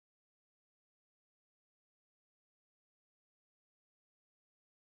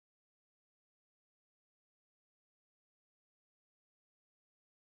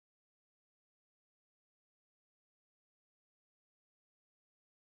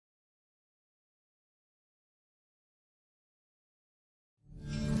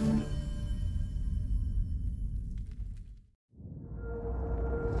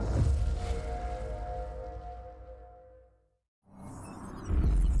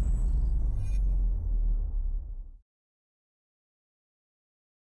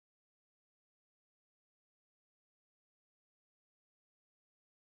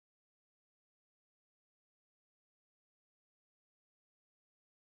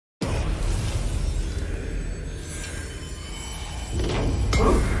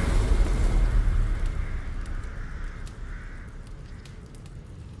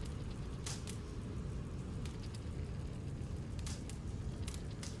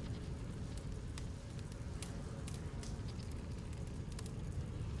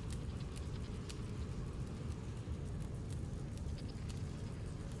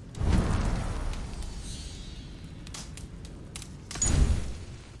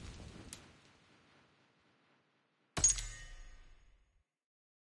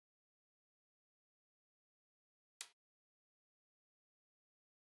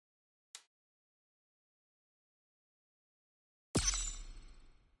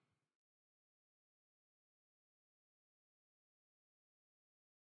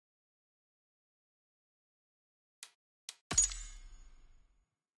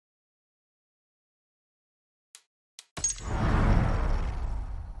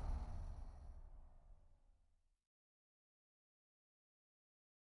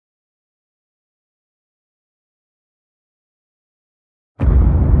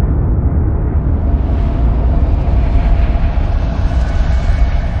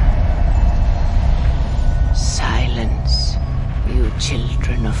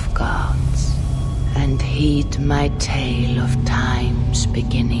my tale of time's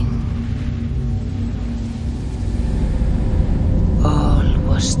beginning. All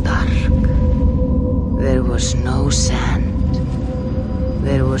was dark. There was no sand.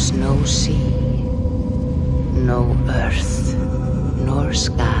 There was no sea. No earth, nor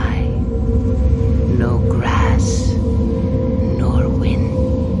sky. No grass, nor wind.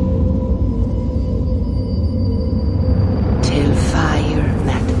 Till fire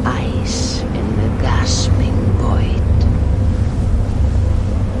met ice in the gasping void.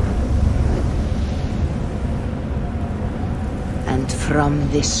 And from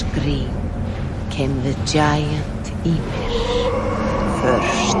this scream came the giant Ymir,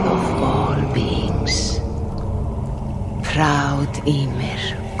 first of all beings. Proud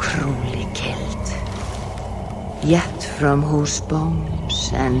Ymir, cruelly killed, yet from whose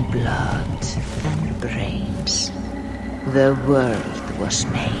bones and blood and brains the world was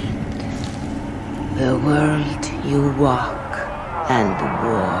made. The world you walk and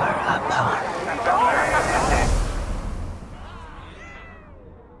war upon.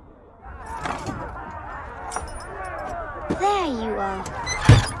 There you are.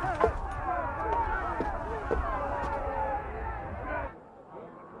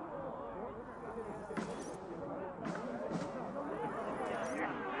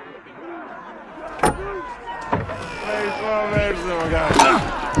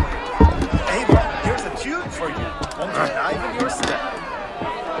 Eivor, here's a tune for you. Won't you dive in your step?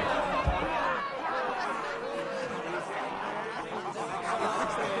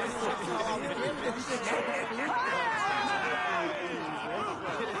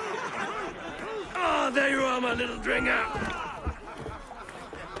 Oh, there you are, my little dringer.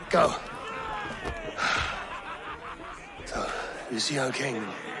 Go. So, you see our king?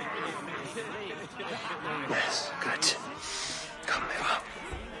 Yes, good. Come, Eivor.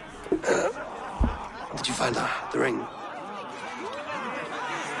 Did you find the ring?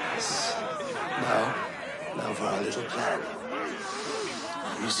 Yes. Now for our little plan.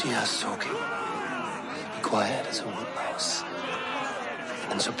 You see us talking. Be quiet as a wood mouse.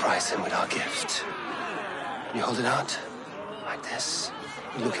 And surprise him with our gift. When you hold it out, like this,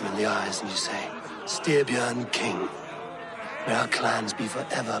 you look him in the eyes and you say, Styrbjörn King. May our clans be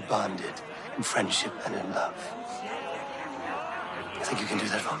forever bonded in friendship and in love. I think you can do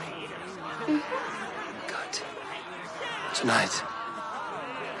that for me? Good. Tonight,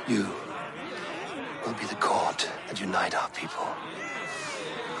 you will be the cord that unite our people.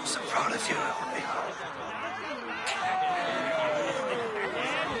 I'm so proud of you, Eivor.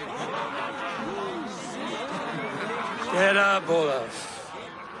 Get up, Olaf.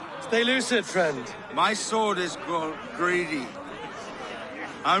 Stay lucid, friend. My sword is grown greedy.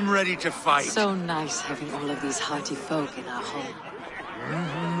 I'm ready to fight. So nice having all of these hearty folk in our home.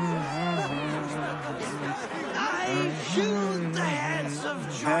 I shoot the heads of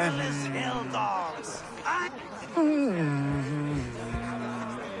joyless hill dogs.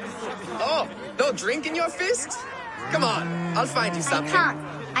 Oh, no drink in your fist? Come on, I'll find you something. I can't.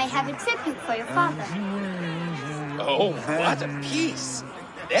 I have a tribute for your father. Oh, what a piece.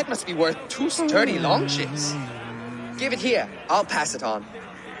 That must be worth 2 sturdy longships. Give it here. I'll pass it on.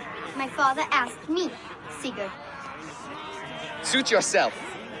 My father asked me, Sigurd. Suit yourself.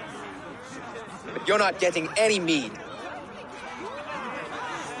 But you're not getting any mead.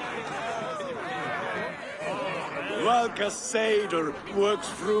 Like a satyr works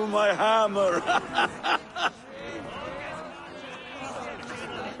through my hammer.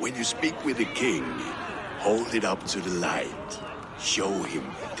 When you speak with the king, hold it up to the light. Show him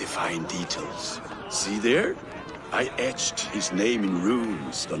the fine details. See there? I etched his name in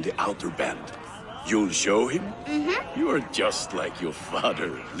runes on the outer band. You'll show him? Mm-hmm. You are just like your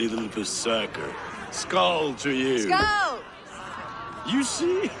father, little berserker. Skull to you. Skull! You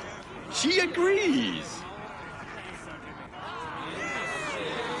see? She agrees.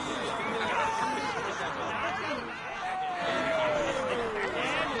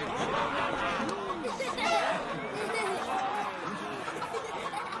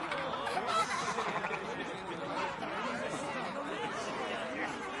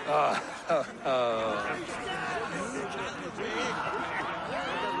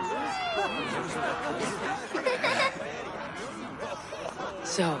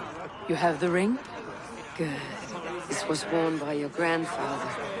 So, you have the ring? Good. This was worn by your grandfather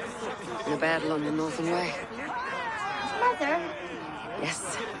in a battle on the Northern Way. Mother,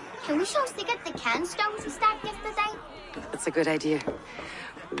 Yes, can we show Sigurd the can stones he stacked yesterday? that's a good idea.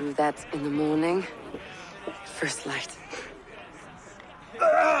 We'll do that in the morning. First light.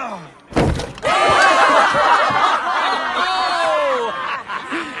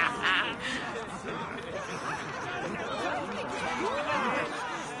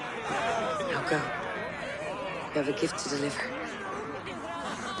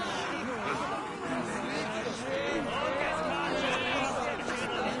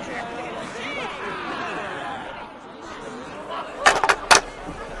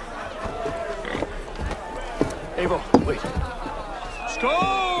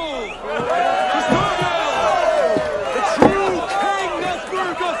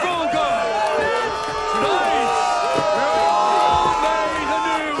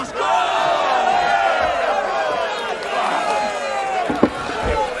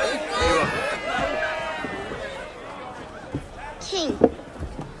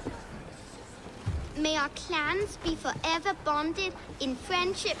 clans be forever bonded in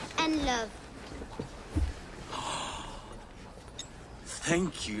friendship and love.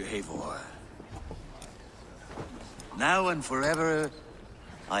 Thank you, Eivor. Now and forever,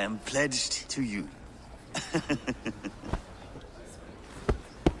 I am pledged to you.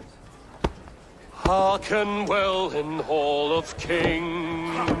 Hearken well in Hall of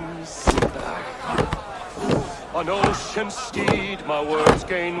Kings. On ocean steed my words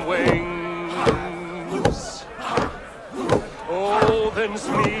gain wings. Odin's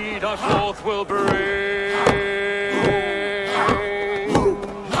mead I forth will bring.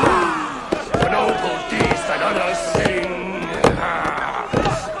 For noble deeds that others sing.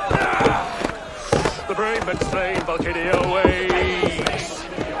 The brave men slain Valhalla waits.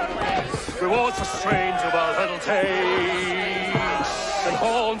 Rewards for strange of Valhalla takes. And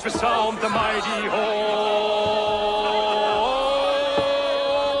horns resound the mighty horn.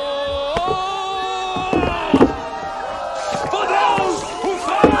 For those who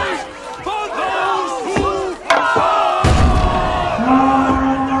fight! For those who fight!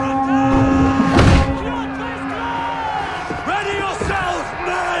 Ready yourself,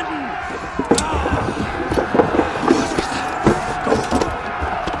 men!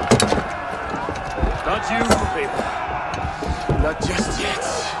 Not you, baby. Not just yet.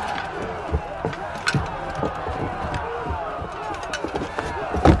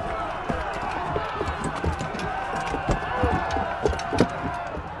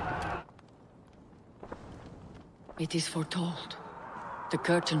 It is foretold. The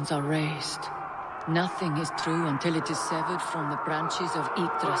curtains are raised. Nothing is true until it is severed from the branches of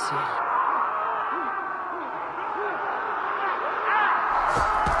Yggdrasil.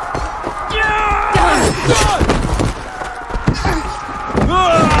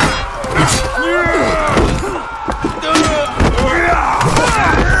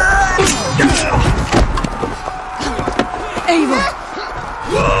 Eivor!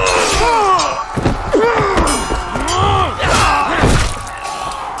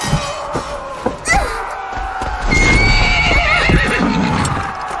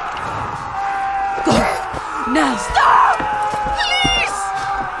 Go! Now! Stop! Please!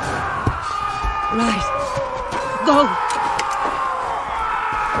 Right. Go!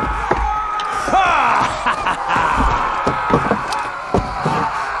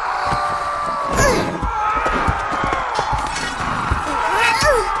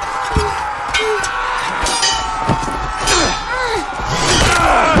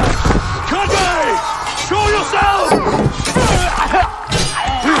 Show yourself!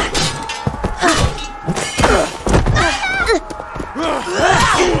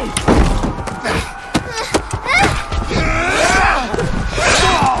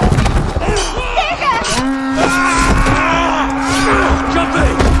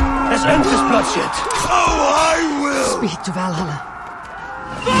 Jumping! Let's end this bloodshed. Oh, I will! Speed to Valhalla.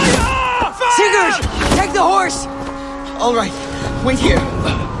 Fire! Fire! Sigurd! Take the horse! All right, wait here.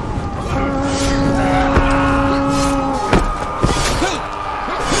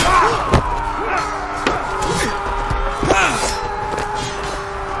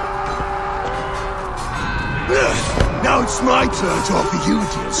 Now it's my turn to offer you,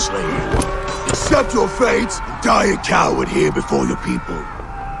 dear slave. Accept your fate and die a coward here before your people.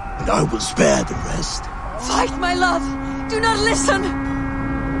 And I will spare the rest. Fight, my love! Do not listen!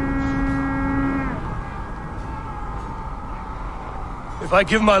 If I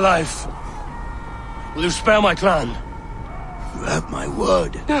give my life, will you spare my clan? You have my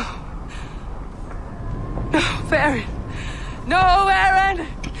word. No. No, Aaron. No, Aaron!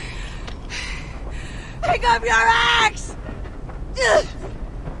 Pick up your axe! Kill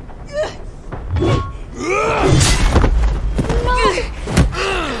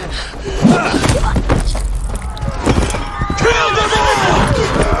them all!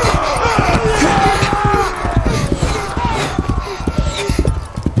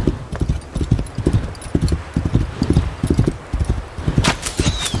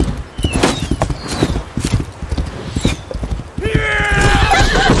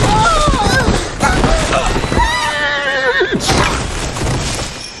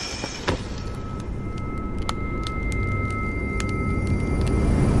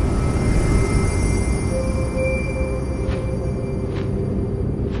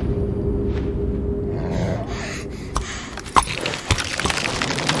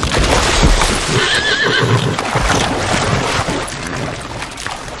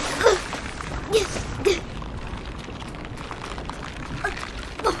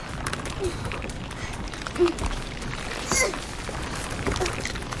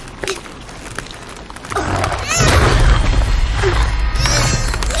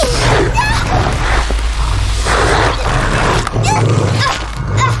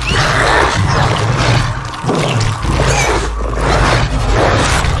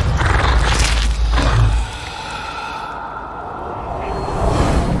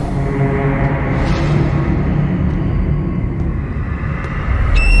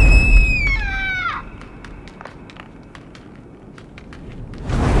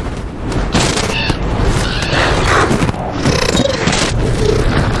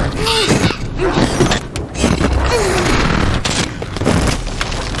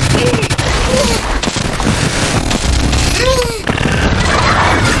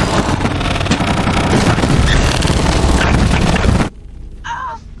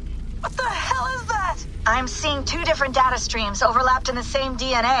 streams overlapped in the same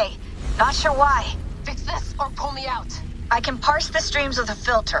DNA. Not sure why. Fix this or pull me out. I can parse the streams with a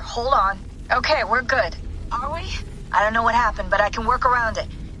filter. Hold on. Okay, we're good. Are we? I don't know what happened, but I can work around it.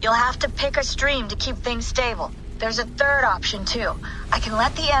 You'll have to pick a stream to keep things stable. There's a third option, too. I can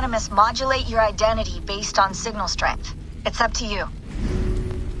let the Animus modulate your identity based on signal strength. It's up to you.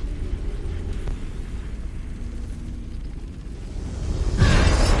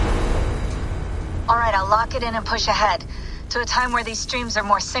 Alright, I'll lock it in and push ahead to a time where these streams are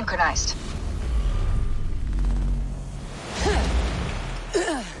more synchronized.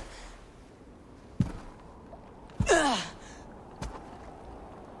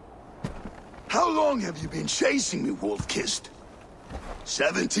 How long have you been chasing me, Wolf-Kissed?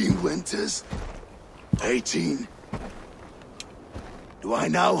 17 winters? 18? Do I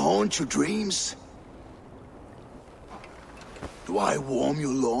now haunt your dreams? Do I warm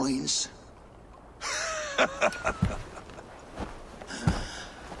your loins?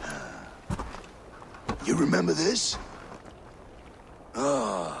 You remember this?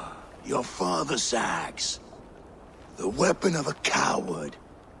 Ah, your father's axe. The weapon of a coward.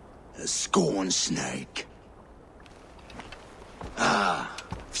 A scorned snake. Ah,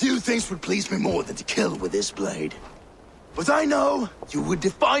 few things would please me more than to kill with this blade. But I know you would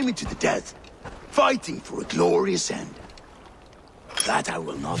defy me to the death, fighting for a glorious end. That I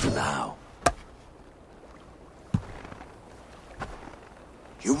will not allow.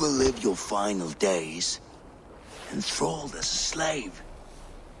 You will live your final days enthralled as a slave.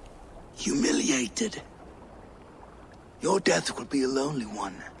 Humiliated. Your death will be a lonely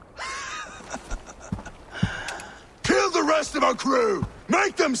one. Kill the rest of our crew!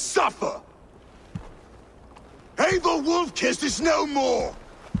 Make them suffer! Eivor Wolf-Kissed is no more!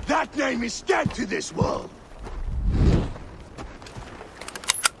 That name is dead to this world!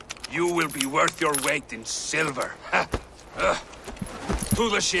 You will be worth your weight in silver. To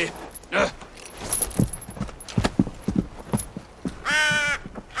the ship.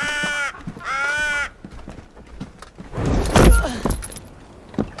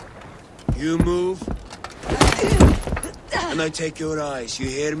 You move, and I take your eyes. You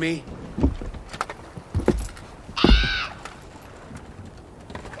hear me?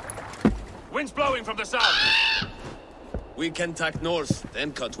 Wind's blowing from the south. We can tack north,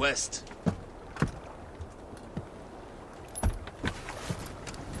 then cut west.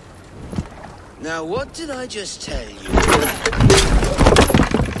 Now, what did I just tell you?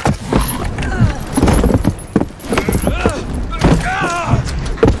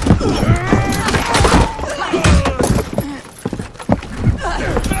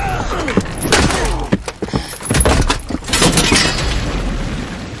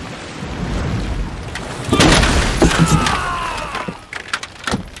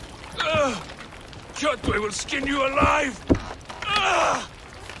 I will skin you alive!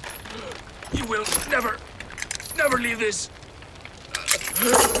 You will never leave this!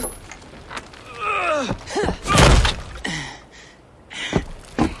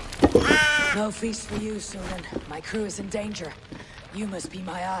 No feast for you, Sunan. My crew is in danger. You must be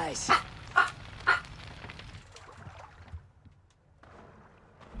my eyes.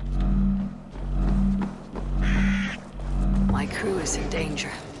 My crew is in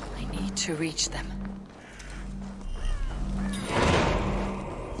danger. I need to reach them.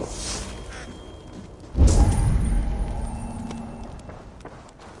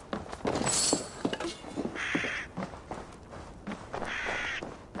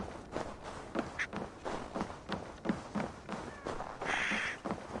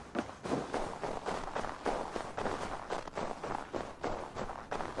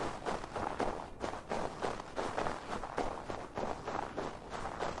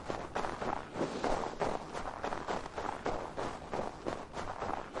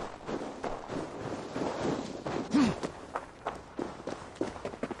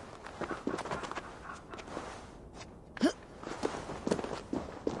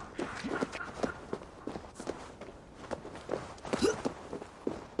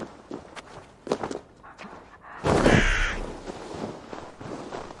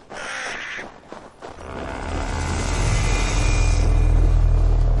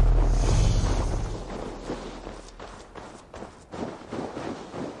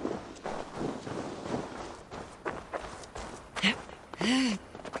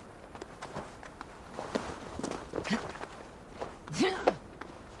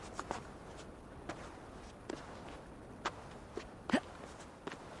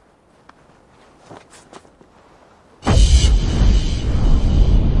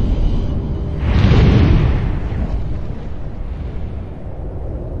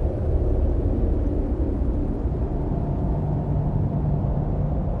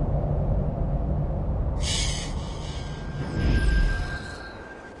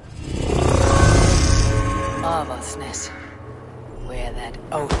 Avaldsnes, where that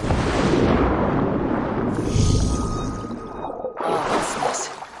oath... Avaldsnes,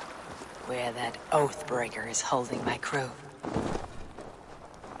 where that Oathbreaker is holding my crew.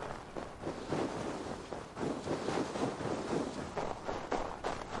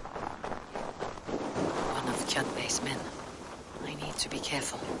 One of Kjotve's men. I need to be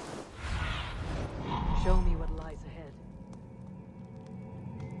careful. Show me what lies ahead.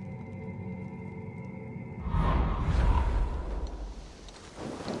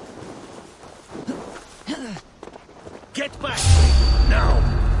 Get back! Now!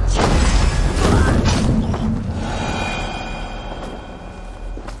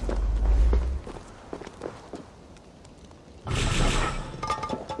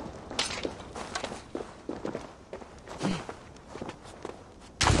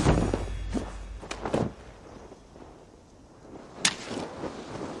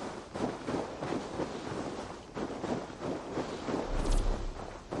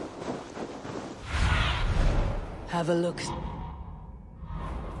 Have a look.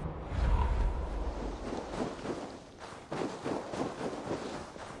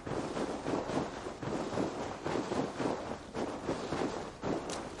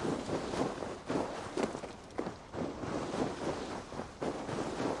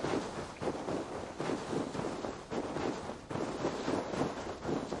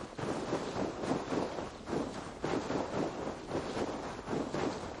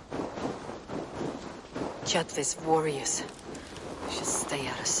 Kjotve's warriors should stay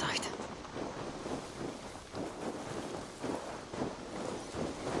out of sight.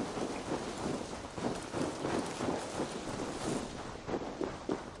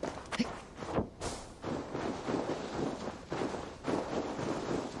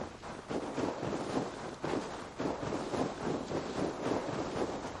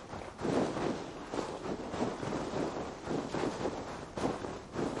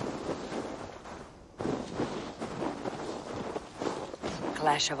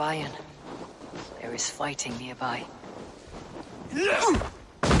 Clash of iron. There is fighting nearby.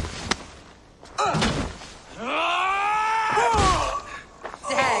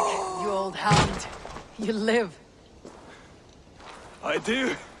 Dag, you old hound. You live. I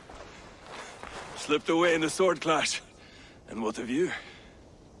do. Slipped away in the sword clash. And what of you?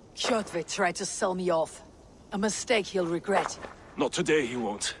 Kjotve tried to sell me off. A mistake he'll regret. Not today, he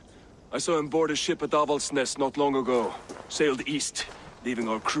won't. I saw him board a ship at Avaldsnes not long ago. Sailed east, leaving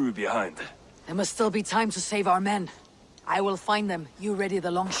our crew behind. There must still be time to save our men. I will find them. You ready the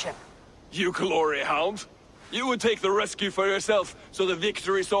longship. You glory hound? You would take the rescue for yourself, so the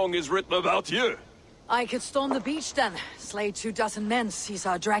victory song is written about you. I could storm the beach then, slay 24 men, seize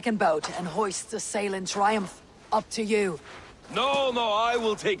our dragon boat, and hoist the sail in triumph. Up to you. No, I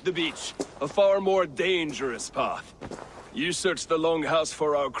will take the beach. A far more dangerous path. You search the longhouse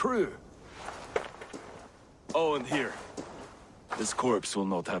for our crew. Oh, and here. This corpse will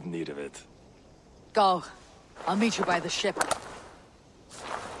not have need of it. Go. I'll meet you by the ship.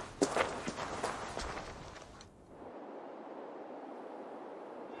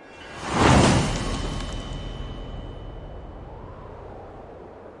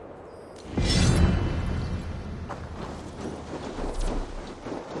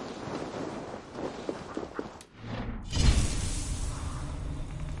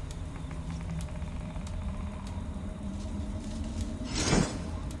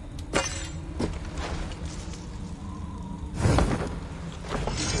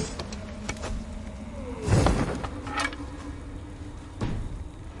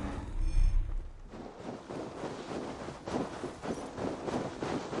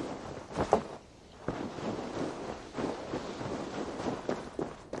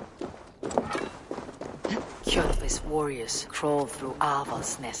 Kjotve's warriors crawl through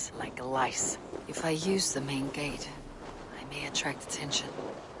Avaldsnes like lice. If I use the main gate, I may attract attention.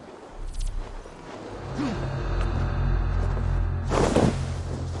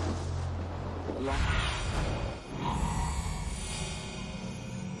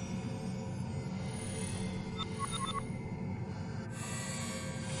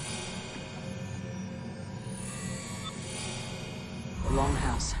 The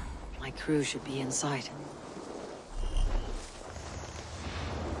longhouse. My crew should be inside.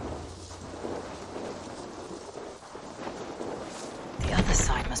 The other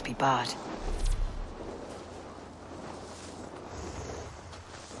side must be barred.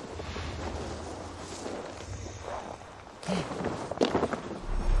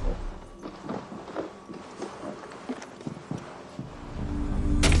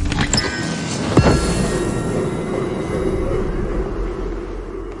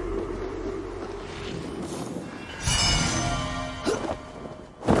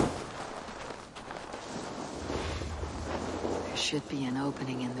 should be an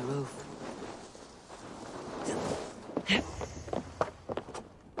opening in the roof.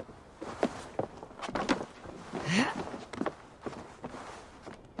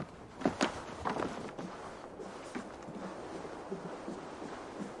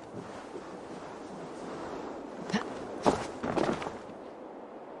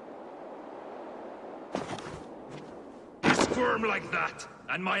 Squirm like that,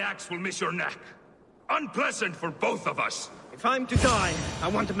 and my axe will miss your neck. Unpleasant for both of us. If I'm to die, I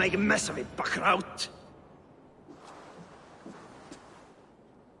want to make a mess of it, Bakraut.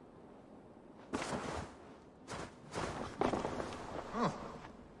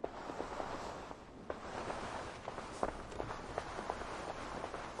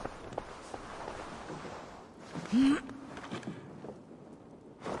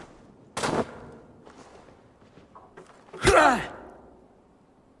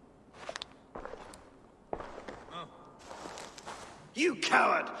 You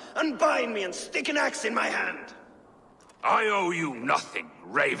coward! Unbind me and stick an axe in my hand! I owe you nothing,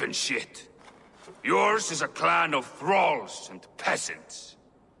 raven shit. Yours is a clan of thralls and peasants.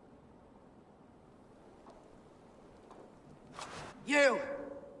 You!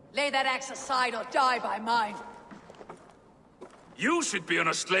 Lay that axe aside or die by mine. You should be on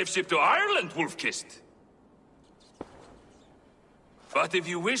a slave ship to Ireland, Wolf-Kissed. But if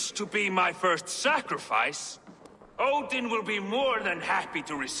you wish to be my first sacrifice, Odin will be more than happy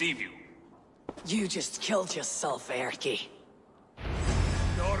to receive you. You just killed yourself, Erki.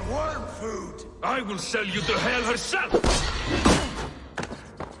 Your worm food! I will sell you to hell herself!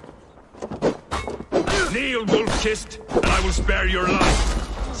 Kneel, Wolf-Kissed, and I will spare your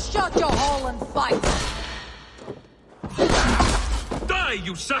life. Shut your hole and fight! Die,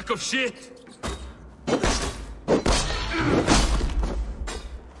 you sack of shit!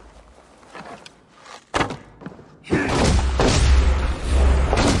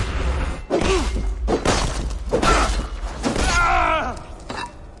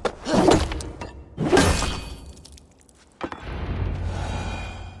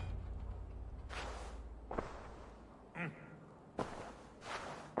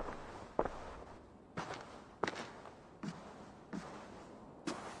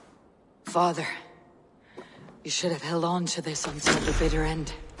 Father, you should have held on to this until the bitter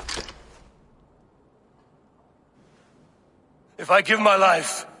end. If I give my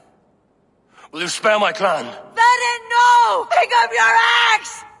life, will you spare my clan? Venin, no! Pick up your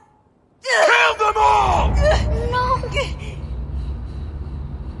axe! Kill them all! No!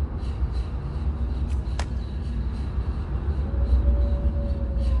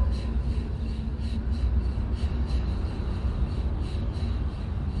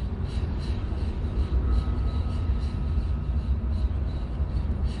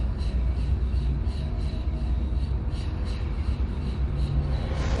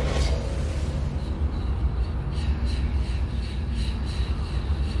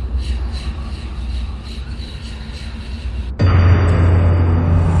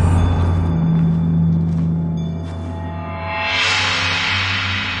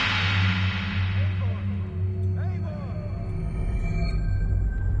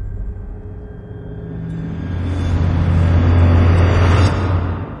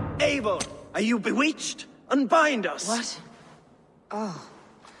 Eivor, are you bewitched? Unbind us! What? Oh.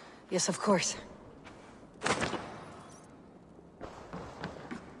 Yes, of course.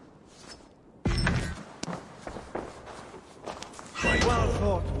 Well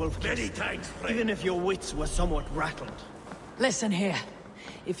fought, Wolf. Many thanks, friend. Even if your wits were somewhat rattled. Listen here.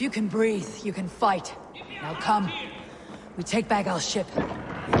 If you can breathe, you can fight. Now come. We take back our ship.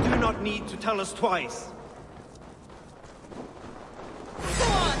 You do not need to tell us twice. Go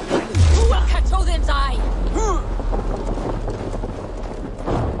on! Who will catch Odin's eye?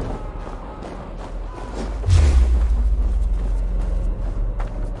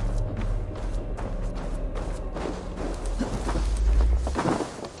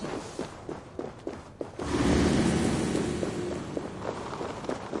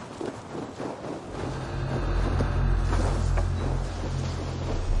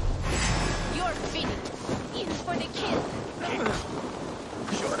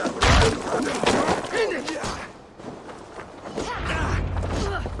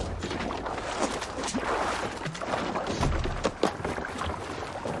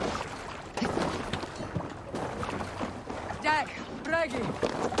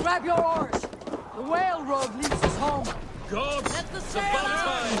 Grab your oars! The whale road leads us home! God! Let the sail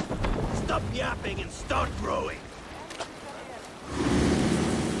out! Stop yapping and start rowing!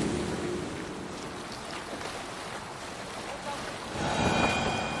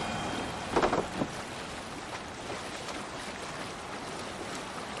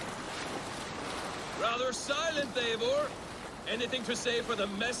 moment, Eivor. Anything to say for the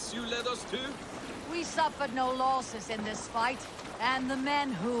mess you led us to? We suffered no losses in this fight, and the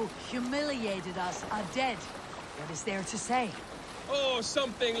men who humiliated us are dead. What is there to say? Oh,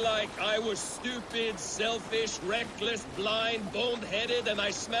 something like, I was stupid, selfish, reckless, blind, bone-headed, and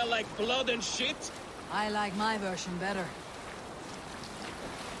I smell like blood and shit? I like my version better.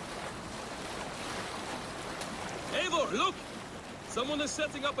 Eivor, look! Someone is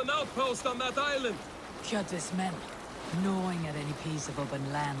setting up an outpost on that island. Kjotve's men, gnawing at any piece of open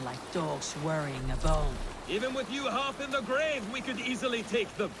land like dogs worrying a bone. Even with you half in the grave, we could easily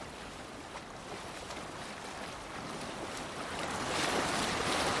take them.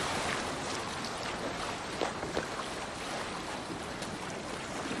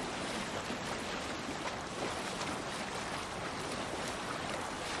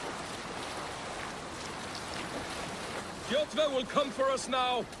 Kjotve will come for us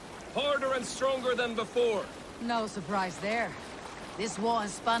now, harder and stronger than before. No surprise there. This war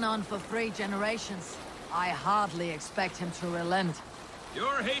has spun on for 3 generations. I hardly expect him to relent.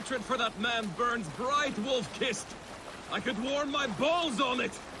 Your hatred for that man burns bright, wolf-kissed. I could warm my balls on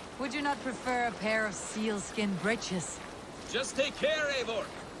it. Would you not prefer a pair of sealskin breeches? Just take care, Eivor.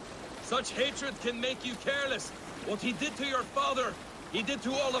 Such hatred can make you careless. What he did to your father, he did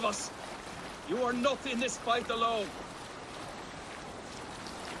to all of us. You are not in this fight alone.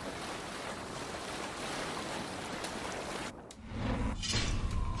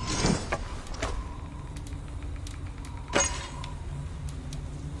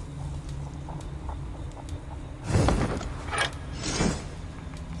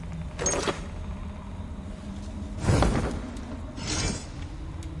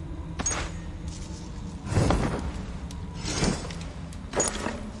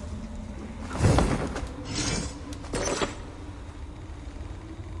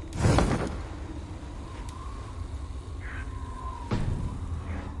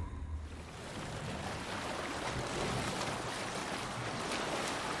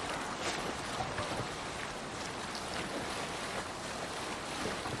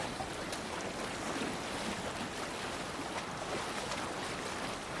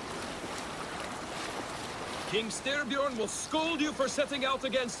 King Styrbjorn will scold you for setting out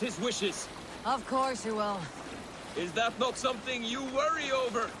against his wishes. Of course he will. Is that not something you worry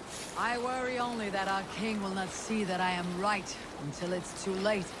over? I worry only that our king will not see that I am right until it's too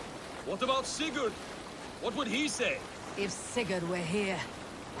late. What about Sigurd? What would he say? If Sigurd were here,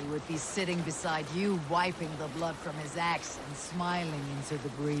 he would be sitting beside you, wiping the blood from his axe and smiling into the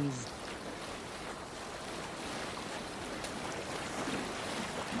breeze.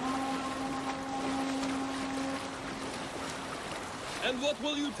 And what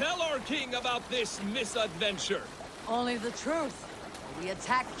will you tell our king about this misadventure? Only the truth. We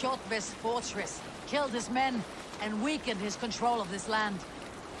attacked Kjotve's fortress, killed his men, and weakened his control of this land.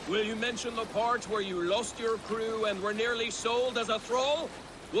 Will you mention the part where you lost your crew and were nearly sold as a thrall?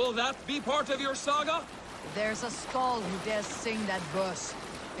 Will that be part of your saga? If there's a skull who dares sing that verse,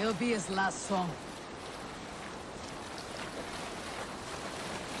 it'll be his last song.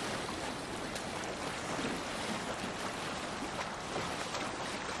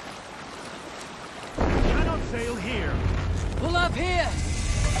 Sail here. Pull up here!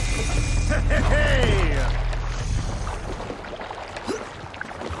 Hey!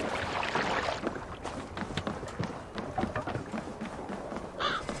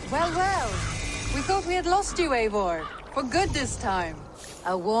 Well. We thought we had lost you, Eivor. For good this time.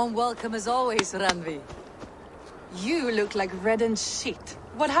 A warm welcome as always, Randvi. You look like reddened shit.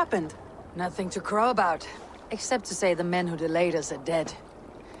 What happened? Nothing to crow about, except to say the men who delayed us are dead.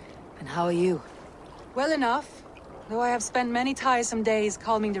 And how are you? Well enough, though I have spent many tiresome days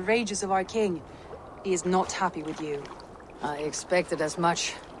calming the rages of our king. He is not happy with you. I expected as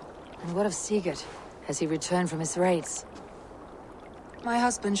much. And what of Sigurd? Has he returned from his raids? My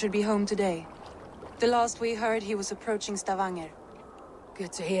husband should be home today. The last we heard, he was approaching Stavanger.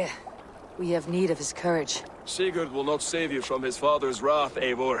 Good to hear. We have need of his courage. Sigurd will not save you from his father's wrath,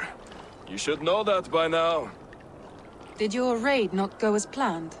 Eivor. You should know that by now. Did your raid not go as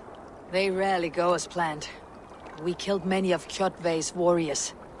planned? They rarely go as planned. We killed many of Kjotve's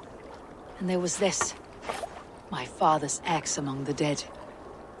warriors. And there was this. My father's axe among the dead.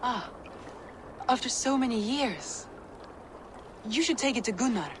 Ah. After so many years. You should take it to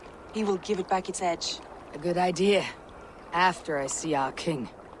Gunnar. He will give it back its edge. A good idea. After I see our king.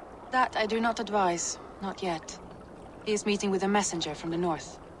 That I do not advise. Not yet. He is meeting with a messenger from the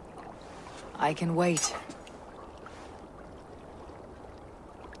north. I can wait.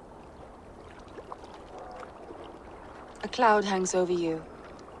 A cloud hangs over you.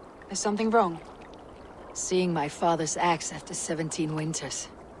 Is something wrong? Seeing my father's axe after 17 winters.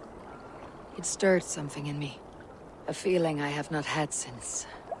 It stirred something in me. A feeling I have not had since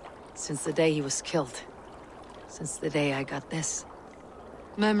the day he was killed. Since the day I got this.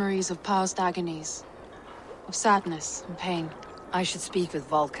 Memories of past agonies. Of sadness and pain. I should speak with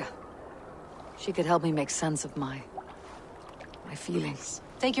Valke. She could help me make sense of my feelings.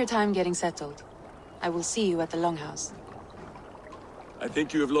 Take your time getting settled. I will see you at the Longhouse. I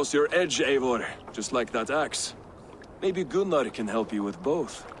think you have lost your edge, Eivor. Just like that axe. Maybe Gunnar can help you with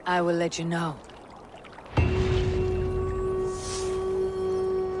both. I will let you know.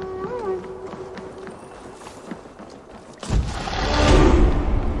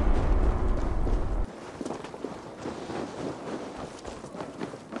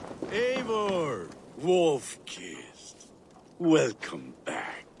 Eivor! Wolf-kissed. Welcome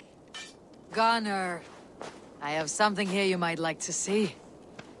back. Gunnar, I have something here you might like to see.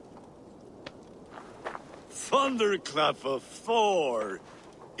 Thunderclap of Thor!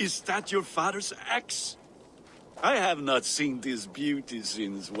 Is that your father's axe? I have not seen this beauty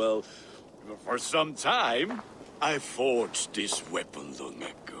since, well, for some time. I forged this weapon long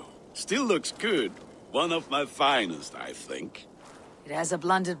ago. Still looks good. One of my finest, I think. It has a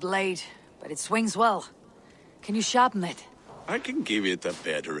blunted blade, but it swings well. Can you sharpen it? I can give it a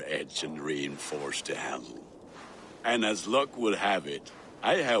better edge and reinforce the handle. And as luck would have it,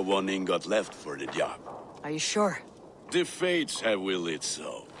 I have one ingot left for the job. Are you sure? The fates have willed it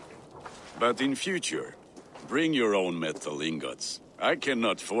so. But in future, bring your own metal ingots. I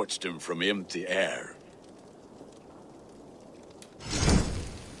cannot forge them from empty air.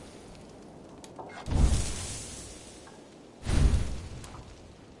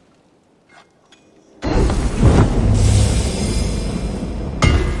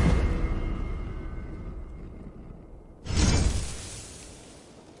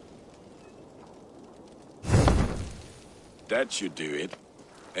 That should do it.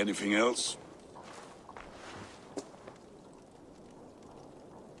 Anything else?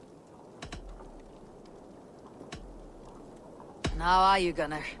 How are you,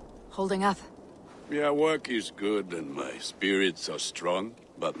 Gunnar? Holding up? Yeah, work is good and my spirits are strong,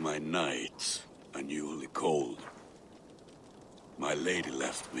 but my nights are newly cold. My lady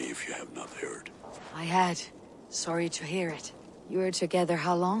left me, if you have not heard. I had. Sorry to hear it. You were together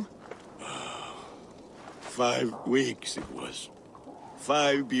how long? 5 weeks it was.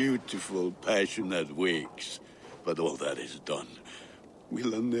 5 beautiful, passionate weeks. But all that is done.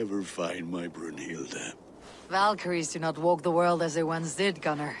 Will I never find my Brunhilde? Valkyries do not walk the world as they once did,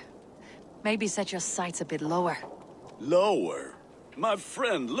 Gunnar. Maybe set your sights a bit lower. Lower? My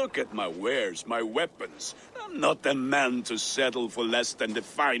friend, look at my wares, my weapons. I'm not a man to settle for less than the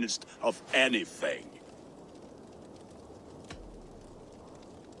finest of anything.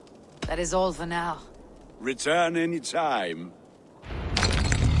 That is all for now. Return any time.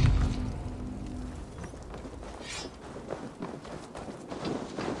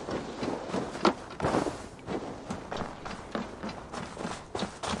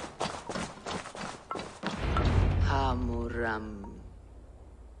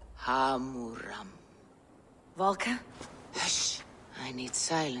 Hamuram. Valke? Hush. I need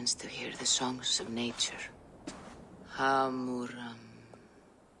silence to hear the songs of nature. Hamuram.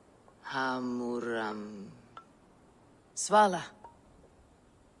 Hamuram. Svala.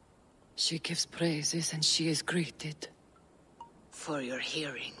 She gives praises and she is greeted. For your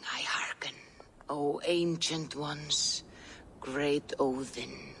hearing, I hearken. O ancient ones, great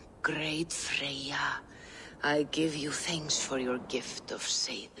Odin, great Freya, I give you thanks for your gift of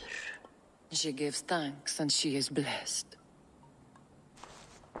Seidr. She gives thanks and she is blessed.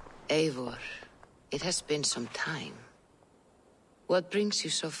 Eivor, it has been some time. What brings you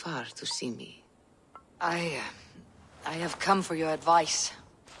so far to see me? I have come for your advice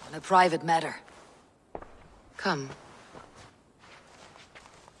on a private matter. Come.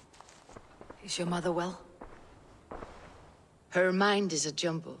 Is your mother well? Her mind is a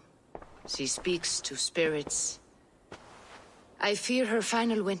jumble. She speaks to spirits. I fear her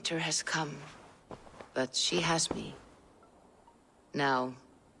final winter has come, but she has me. Now,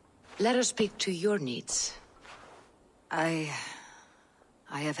 let us speak to your needs. I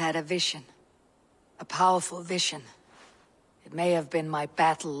have had a vision. A powerful vision. It may have been my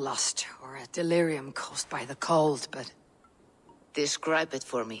battle lust, or a delirium caused by the cold, but... Describe it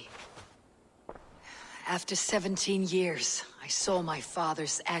for me. After 17 years, I saw my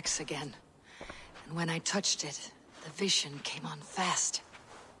father's axe again. And when I touched it, the vision came on fast.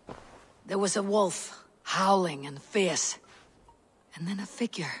 There was a wolf, howling and fierce. And then a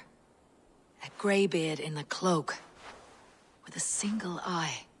figure. A greybeard in a cloak. With a single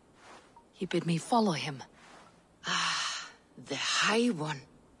eye. He bid me follow him. Ah, the High One.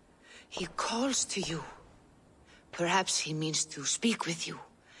 He calls to you. Perhaps he means to speak with you,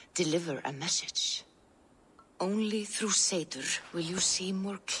 deliver a message. Only through Seder will you see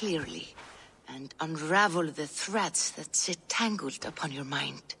more clearly and unravel the threads that sit tangled upon your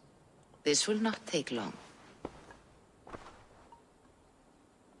mind. This will not take long.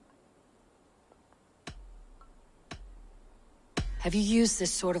 Have you used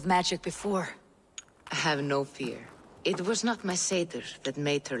this sort of magic before? Have no fear. It was not my Seder that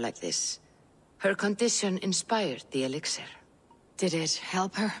made her like this. Her condition inspired the elixir. Did it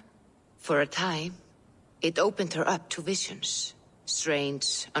help her? For a time, it opened her up to visions.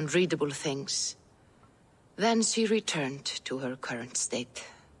 Strange, unreadable things. Then she returned to her current state.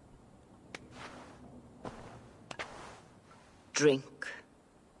 Drink.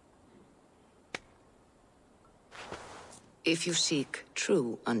 If you seek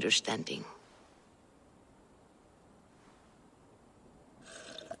true understanding.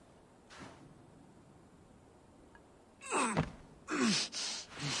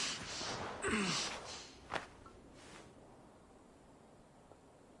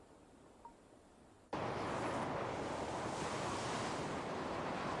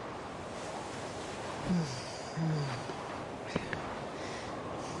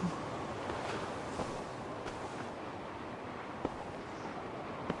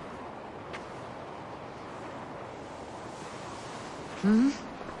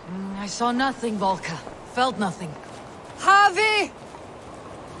 I saw nothing, Volka. Felt nothing. Harvey!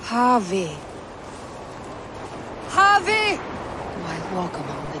 Harvey! Harvey! Do I walk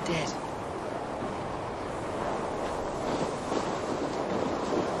among the dead?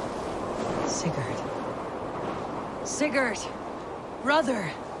 Sigurd. Sigurd!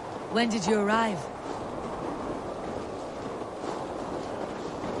 Brother! When did you arrive?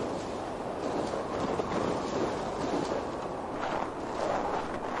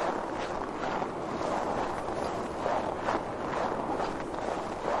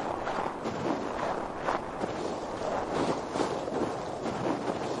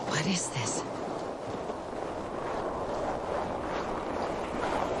 What is this?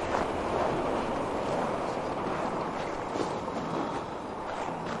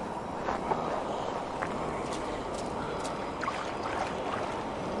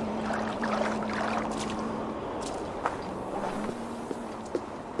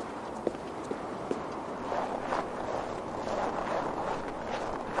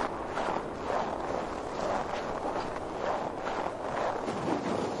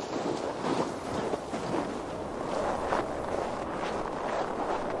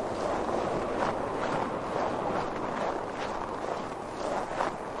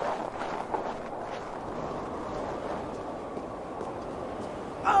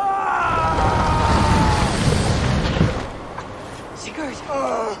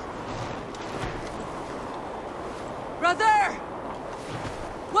 Brother!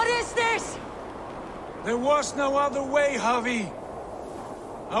 What is this? There was no other way, Javi.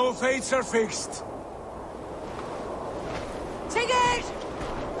 Our fates are fixed. Sigurd!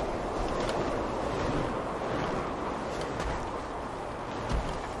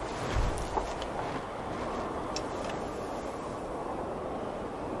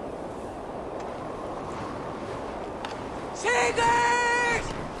 Sigurd!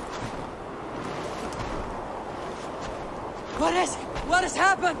 What has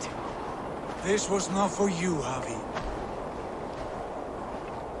happened? This was not for you, Javi.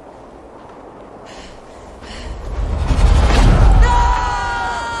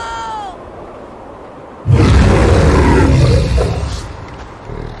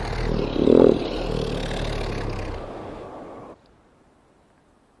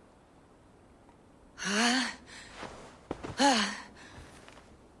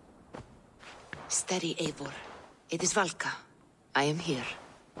 Steady, Eivor. It is Valka. I am here.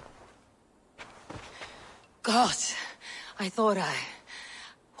 God, I thought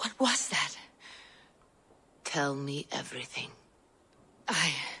What was that? Tell me everything.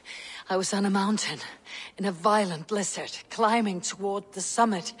 I was on a mountain, in a violent blizzard, climbing toward the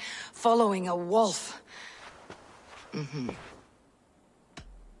summit, following a wolf. Mm-hmm.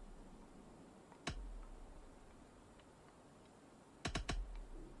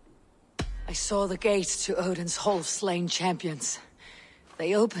 I saw the gates to Odin's Hall of Slain Champions.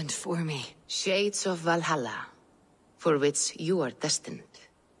 They opened for me. Shades of Valhalla, for which you are destined.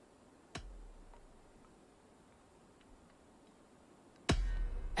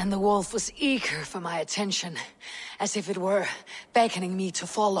 And the wolf was eager for my attention, as if it were beckoning me to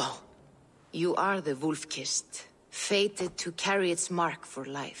follow. You are the wolf-kissed, fated to carry its mark for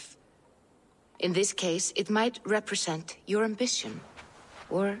life. In this case, it might represent your ambition,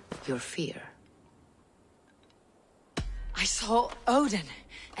 or your fear. I saw Odin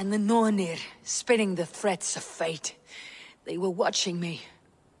and the Nornir spinning the threats of fate. They were watching me.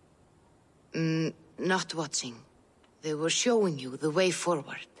 Not watching. They were showing you the way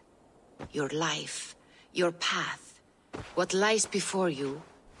forward. Your life, your path, what lies before you,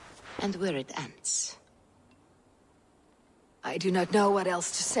 and where it ends. I do not know what else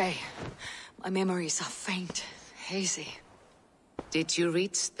to say. My memories are faint, hazy. Did you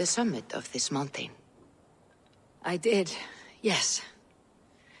reach the summit of this mountain? I did, yes.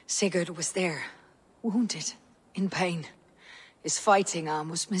 Sigurd was there, wounded, in pain. His fighting arm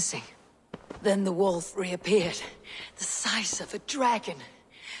was missing. Then the wolf reappeared, the size of a dragon,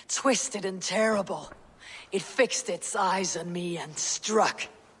 twisted and terrible. It fixed its eyes on me and struck.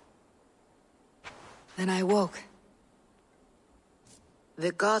 Then I woke.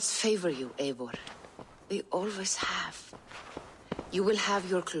 The gods favor you, Eivor. They always have. You will have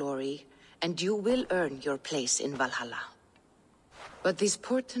your glory, and you will earn your place in Valhalla. But these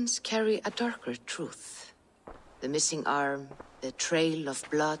portents carry a darker truth. The missing arm, the trail of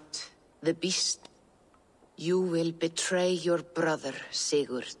blood, the beast. You will betray your brother,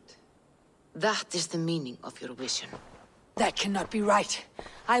 Sigurd. That is the meaning of your vision. That cannot be right.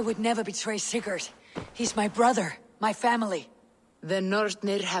 I would never betray Sigurd. He's my brother, my family. The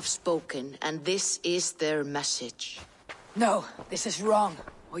Nornir have spoken, and this is their message. No, this is wrong,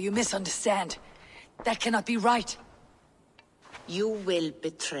 or you misunderstand. That cannot be right. You will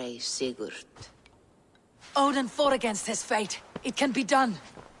betray Sigurd. Odin fought against his fate. It can be done.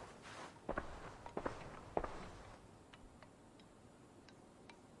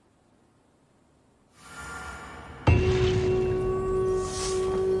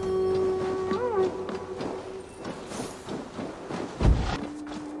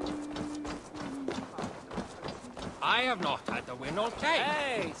 I have not had the win all day.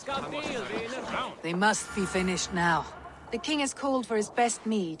 Hey, They must be finished now. The king has called for his best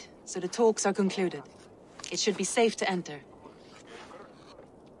mead, so the talks are concluded. It should be safe to enter.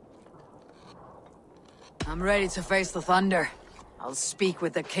 I'm ready to face the thunder. I'll speak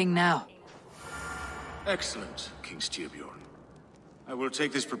with the king now. Excellent, King Styrbjorn. I will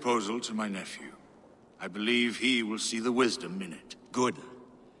take this proposal to my nephew. I believe he will see the wisdom in it. Good.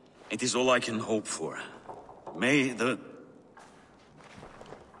 It is all I can hope for. May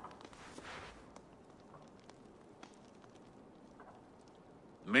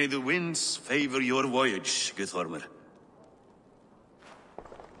the winds favor your voyage, Guthormr.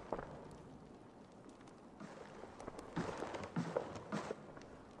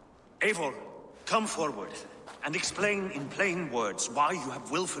 Eivor, come forward and explain in plain words why you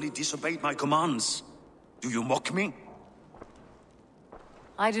have willfully disobeyed my commands. Do you mock me?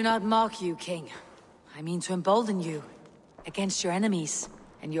 I do not mock you, king. I mean to embolden you, against your enemies,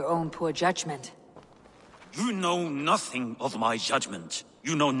 and your own poor judgment. You know nothing of my judgment.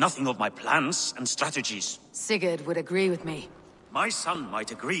 You know nothing of my plans and strategies. Sigurd would agree with me. My son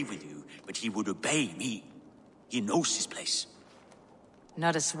might agree with you, but he would obey me. He knows his place.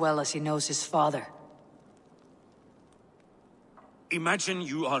 Not as well as he knows his father. Imagine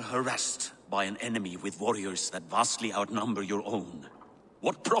you are harassed by an enemy with warriors that vastly outnumber your own.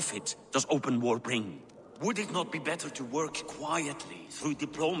 What profit does open war bring? Would it not be better to work quietly through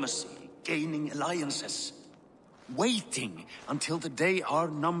diplomacy, gaining alliances? Waiting until the day our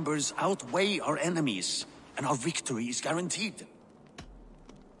numbers outweigh our enemies, and our victory is guaranteed.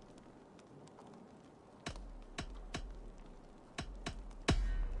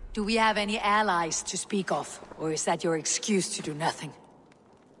 Do we have any allies to speak of, or is that your excuse to do nothing?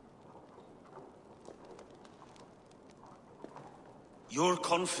 Your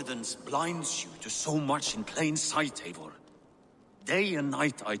confidence blinds you to so much in plain sight, Eivor. Day and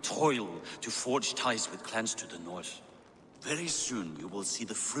night I toil to forge ties with clans to the north. Very soon you will see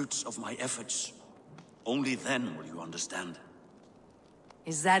the fruits of my efforts. Only then will you understand.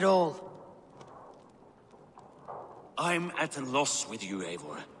 Is that all? I'm at a loss with you,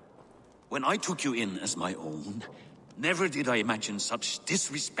 Eivor. When I took you in as my own, never did I imagine such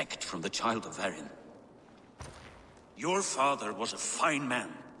disrespect from the child of Varin. Your father was a fine man.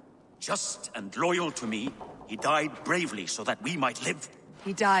 Just and loyal to me, he died bravely so that we might live.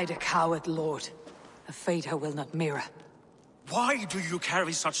 He died a coward, Lord. A fate I will not mirror. Why do you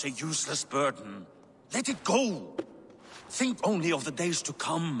carry such a useless burden? Let it go! Think only of the days to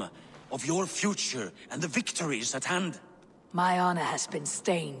come, of your future and the victories at hand. My honor has been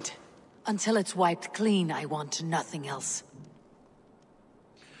stained. Until it's wiped clean, I want nothing else.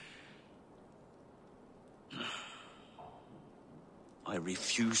 I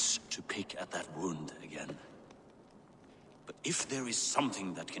refuse to pick at that wound again. But if there is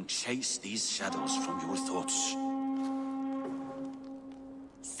something that can chase these shadows from your thoughts...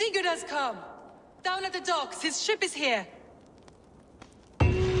 Sigurd has come! Down at the docks, his ship is here!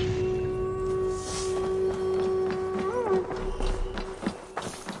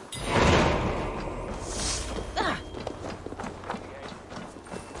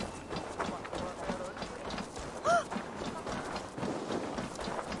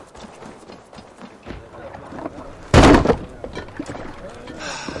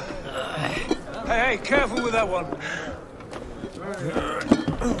 Hey, careful with that one.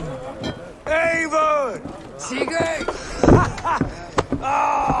 Eivor! Sigurd!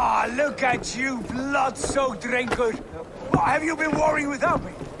 Ah, look at you, blood-soaked drunkard. What have you been worrying without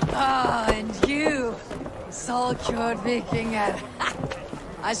me? Ah, and you, soul-cured Viking.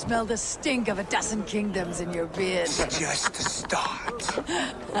 I smell the stink of a dozen kingdoms in your beard. It's just the start.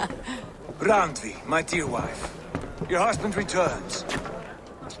 Randvi, my dear wife, your husband returns.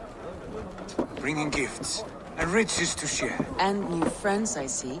 Bringing gifts and riches to share. And new friends, I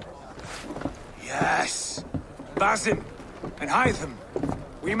see. Yes. Basim and Hytham.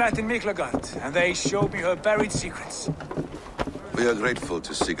 We met in Miklagard, and they showed me her buried secrets. We are grateful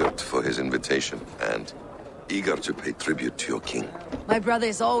to Sigurd for his invitation, and eager to pay tribute to your king. My brother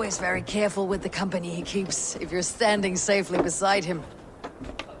is always very careful with the company he keeps, if you're standing safely beside him.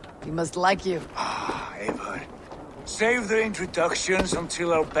 He must like you. Ah, Eivor. Save the introductions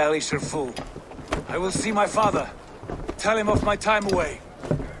until our bellies are full. I will see my father. Tell him of my time away.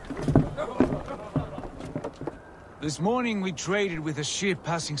 This morning we traded with a ship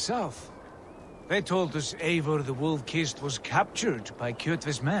passing south. They told us Eivor the Wolf-Kissed was captured by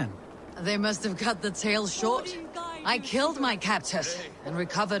Kjotve's men. They must have cut the tail short. I killed my captors and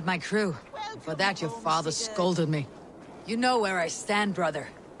recovered my crew. And for that your father scolded me. You know where I stand, brother.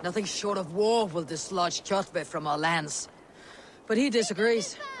 Nothing short of war will dislodge Kjotve from our lands. But he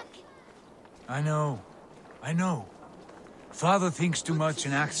disagrees. I know. Father thinks too much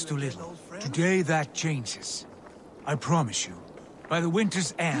and acts too little. Today that changes. I promise you. By the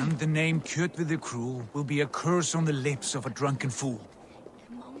winter's end, the name Kjotve the Cruel will be a curse on the lips of a drunken fool.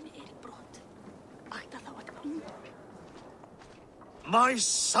 My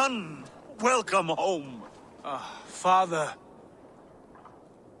son! Welcome home! Father.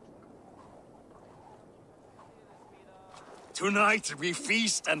 Tonight we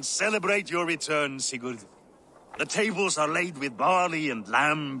feast and celebrate your return, Sigurd. The tables are laid with barley and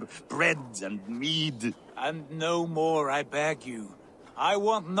lamb, bread and mead. And no more, I beg you. I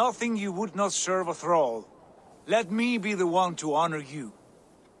want nothing you would not serve a thrall. Let me be the one to honor you.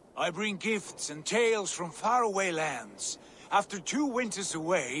 I bring gifts and tales from faraway lands. After 2 winters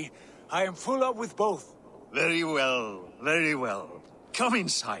away, I am full up with both. Very well, very well. Come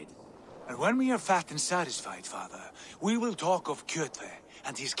inside. And when we are fat and satisfied, Father, we will talk of Kjotve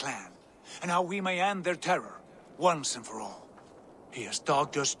and his clan, and how we may end their terror, once and for all. He has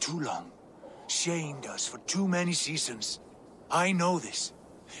dogged us too long, shamed us for too many seasons. I know this.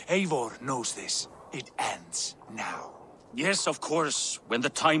 Eivor knows this. It ends now. Yes, of course, when the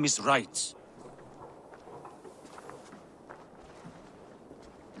time is right.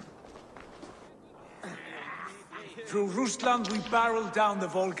 Through Rusland we barreled down the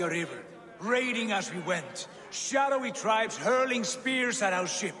Volga River, raiding as we went. Shadowy tribes hurling spears at our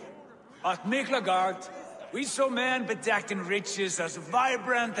ship. At Miklagard, we saw men bedecked in riches as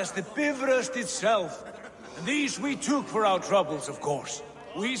vibrant as the Bifrost itself. And these we took for our troubles, of course.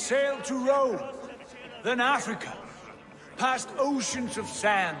 We sailed to Rome, then Africa, past oceans of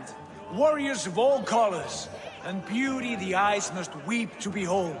sand, warriors of all colors, and beauty the eyes must weep to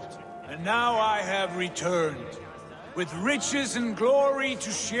behold. And now I have returned, with riches and glory to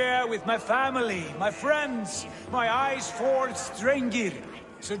share with my family, my friends, my eyes-forged Strengir.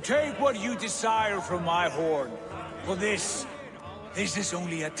 So take what you desire from my horn. For this is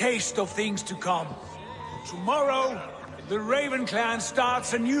only a taste of things to come. Tomorrow, the Raven clan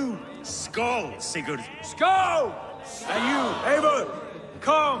starts anew. Skål, Sigurd. Skål! And you, Eivor,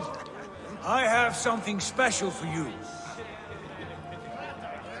 come. I have something special for you.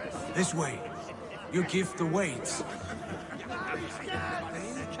 This way. Your gift awaits.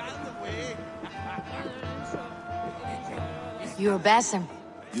 You're Basim,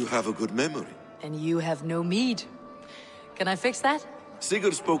 You have a good memory. and you have no mead. Can I fix that?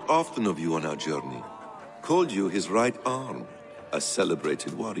 Sigurd spoke often of you on our journey. Called you his right arm, a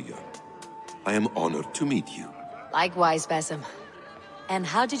celebrated warrior. I am honored to meet you. Likewise, Basim. And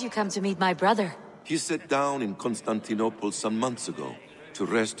how did you come to meet my brother? He sat down in Constantinople some months ago to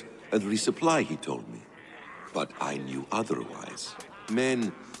rest and resupply, he told me. But I knew otherwise.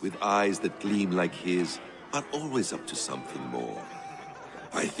 Men with eyes that gleam like his are always up to something more.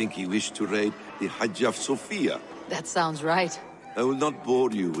 I think he wished to raid the Hagia Sophia. That sounds right. I will not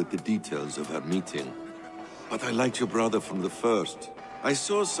bore you with the details of our meeting. But I liked your brother from the first. I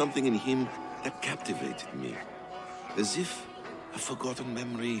saw something in him that captivated me. As if a forgotten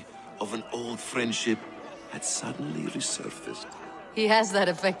memory of an old friendship had suddenly resurfaced. He has that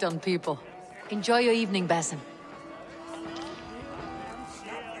effect on people. Enjoy your evening, Basim.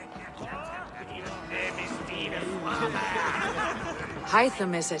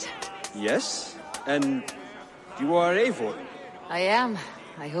 Hytham, is it? Yes? And you are Eivor? I am.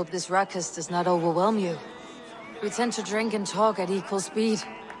 I hope this ruckus does not overwhelm you. We tend to drink and talk at equal speed.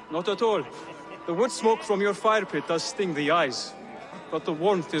 Not at all. The wood smoke from your fire pit does sting the eyes. But the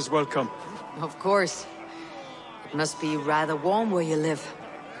warmth is welcome. Of course. It must be rather warm where you live.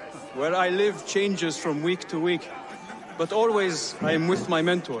 Where I live changes from week to week. But always I am with my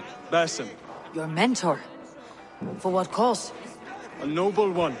mentor, Basim. Your mentor? For what cause? A noble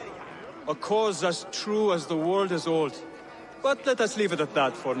one. A cause as true as the world is old. But let us leave it at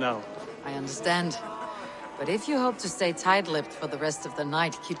that for now. I understand. But if you hope to stay tight-lipped for the rest of the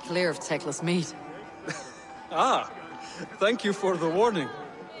night, keep clear of Tekla's meat. Ah, thank you for the warning.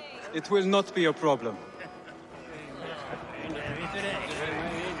 It will not be a problem.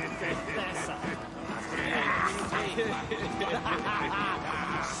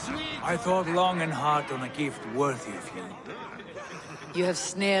 I thought long and hard on a gift worthy of you. You have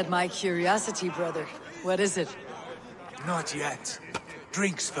snared my curiosity, brother. What is it? Not yet.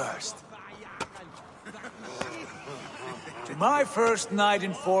 Drinks first. To my first night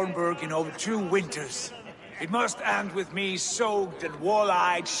in Fornburg in over 2 winters. It must end with me soaked and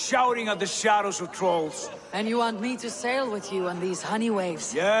wall-eyed, shouting at the shadows of trolls. And you want me to sail with you on these honey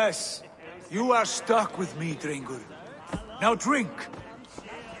waves? Yes. You are stuck with me, Dringur. Now drink.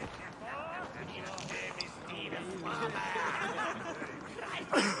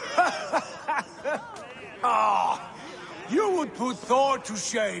 Ah, you would put Thor to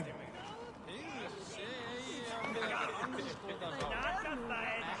shame.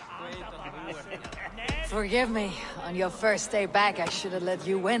 Forgive me. On your first day back, I should have let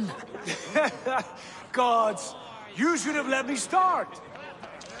you win. Gods, you should have let me start.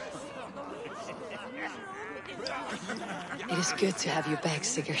 It is good to have you back,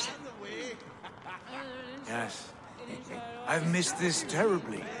 Sigurd. Yes. I've missed this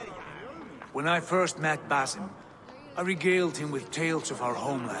terribly. When I first met Basim, I regaled him with tales of our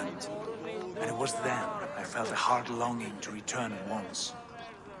homeland. And it was then I felt a heart longing to return at once.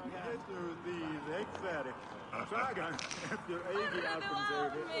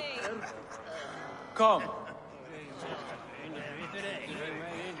 Come.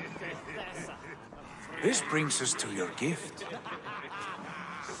 This brings us to your gift.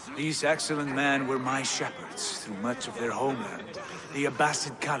 These excellent men were my shepherds through much of their homeland, the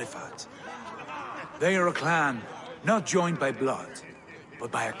Abbasid Caliphate. They are a clan, not joined by blood,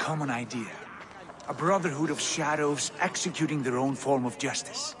 but by a common idea. A brotherhood of shadows executing their own form of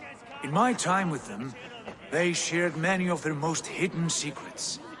justice. In my time with them, they shared many of their most hidden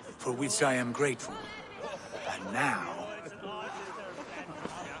secrets, for which I am grateful. And now,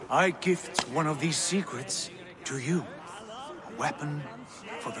 I gift one of these secrets to you. A weapon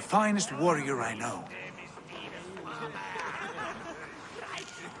for the finest warrior I know.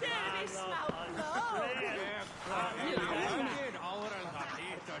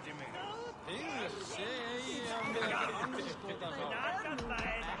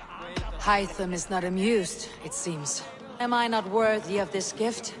 Hytham is not amused, it seems. Am I not worthy of this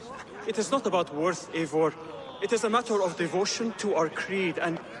gift? It is not about worth, Eivor. It is a matter of devotion to our creed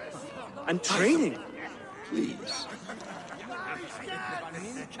and training. Please.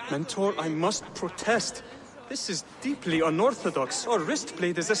 Mentor, I must protest. This is deeply unorthodox. Our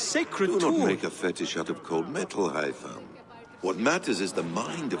wristblade is a sacred tool. Do not make a fetish out of cold metal, Hytham. What matters is the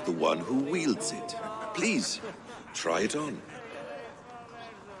mind of the one who wields it. Please, try it on.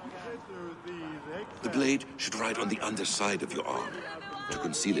 The blade should ride on the underside of your arm, to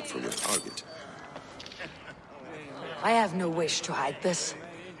conceal it from your target. I have no wish to hide this,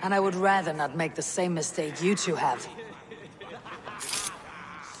 and I would rather not make the same mistake you two have.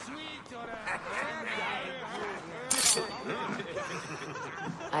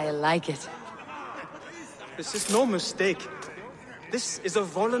 I like it. This is no mistake. This is a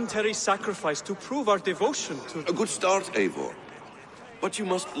voluntary sacrifice to prove our devotion to... A good start, Eivor. But you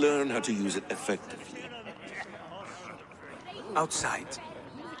must learn how to use it effectively. Outside.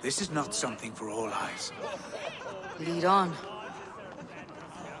 This is not something for all eyes. Lead on.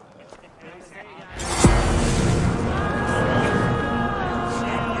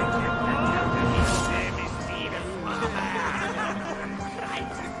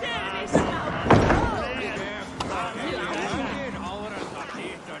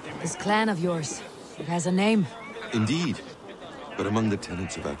 This clan of yours, it has a name. Indeed. But among the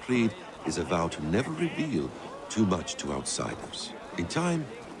tenets of our creed is a vow to never reveal too much to outsiders. In time,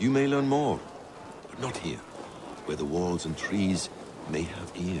 you may learn more, but not here, where the walls and trees may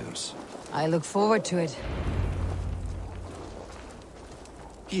have ears. I look forward to it.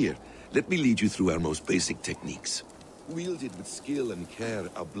 Here, let me lead you through our most basic techniques. Wielded with skill and care,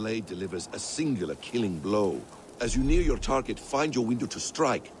 our blade delivers a singular killing blow. As you near your target, find your window to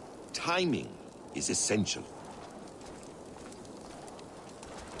strike. Timing is essential.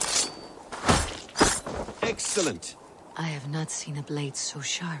 Excellent! I have not seen a blade so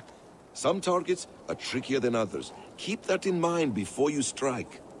sharp. Some targets are trickier than others. Keep that in mind before you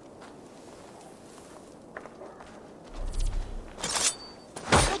strike.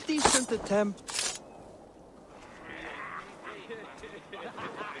 A decent attempt.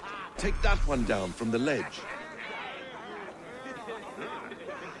 Take that one down from the ledge.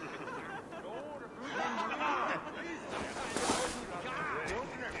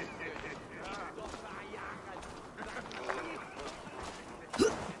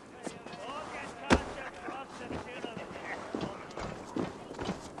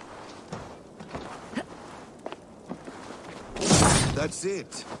 That's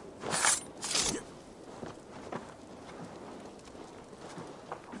it.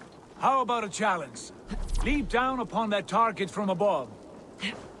 How about a challenge? Leap down upon that target from above.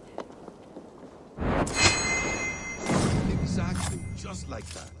 Exactly, just like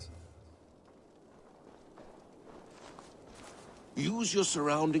that. Use your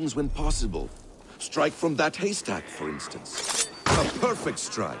surroundings when possible. Strike from that haystack, for instance. A perfect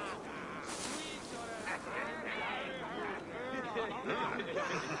strike.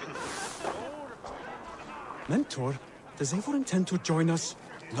 Mentor, does Eivor intend to join us?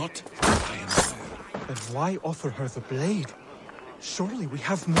 Not I am aware. Then why offer her the blade? Surely we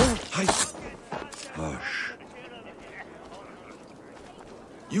have more. Hush.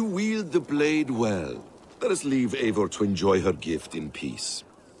 You wield the blade well. Let us leave Eivor to enjoy her gift in peace.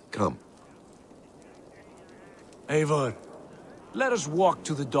 Come. Eivor, let us walk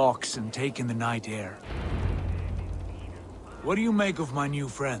to the docks and take in the night air. What do you make of my new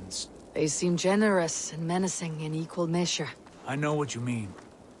friends? They seem generous and menacing in equal measure. I know what you mean.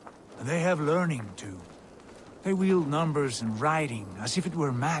 And they have learning, too. They wield numbers and writing as if it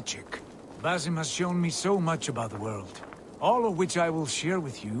were magic. Basim has shown me so much about the world, all of which I will share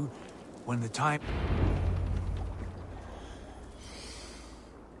with you when the time...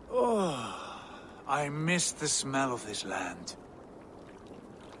 Oh, I miss the smell of this land.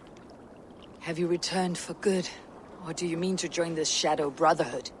 Have you returned for good? Or do you mean to join the Shadow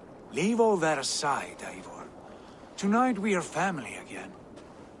Brotherhood? Leave all that aside, Eivor. Tonight we are family again.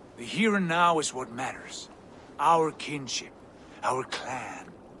 The here and now is what matters. Our kinship, our clan,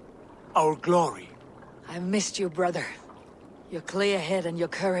 our glory. I've missed you, brother. Your clear head and your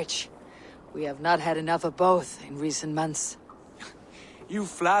courage. We have not had enough of both in recent months. You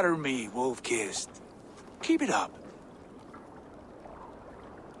flatter me, Wolf-Kissed. Keep it up.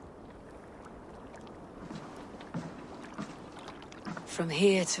 From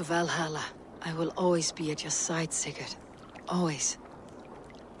here to Valhalla, I will always be at your side, Sigurd. Always.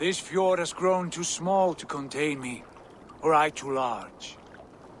 This fjord has grown too small to contain me, or I too large.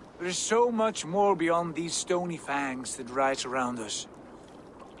 There is so much more beyond these stony fangs that rise around us.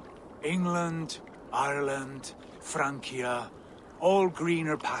 England, Ireland, Francia, all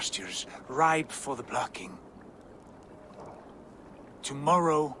greener pastures, ripe for the plucking.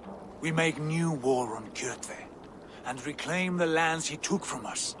 Tomorrow, we make new war on Kjotve, and reclaim the lands he took from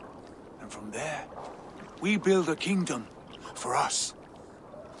us. And from there, we build a kingdom for us.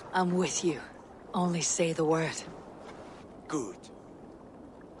 I'm with you. Only say the word. Good.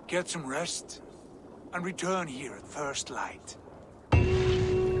 Get some rest, and return here at first light.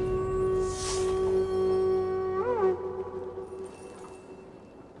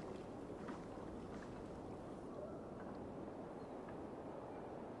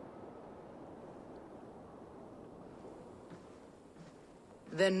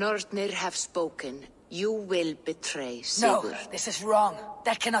 The Northnir have spoken. You will betray Sigurd. No, this is wrong.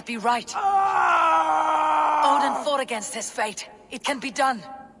 That cannot be right. Odin fought against his fate. It can be done.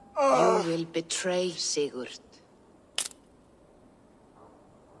 You will betray Sigurd.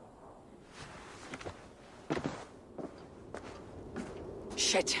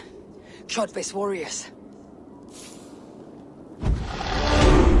 Shit. Kjotve's warriors.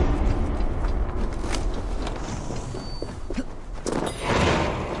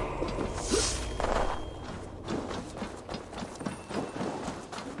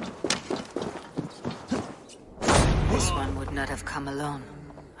 This one would not have come alone.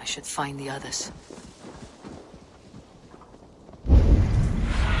 I should find the others.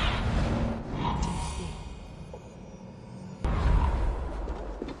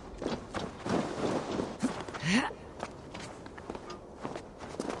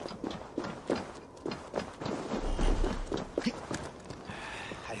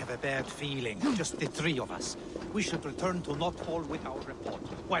 I have a bad feeling. Just the three of us. We should return to Notfall with our report,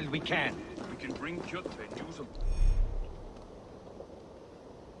 while we can. We can bring Kjotve and use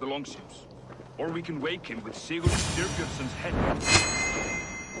the longships. Or we can wake him with Sigurd Styrbjörnsson's head.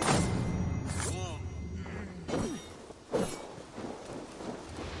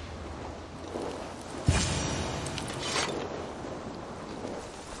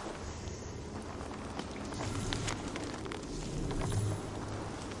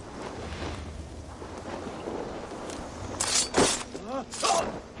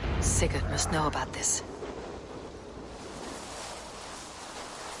 Sigurd must know about this.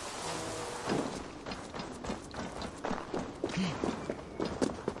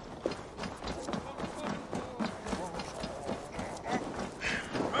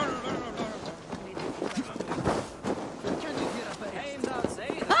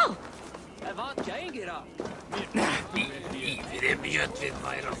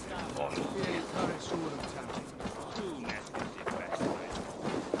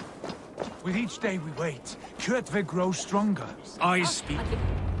 With each day we wait, Kjotve grows stronger. I speak.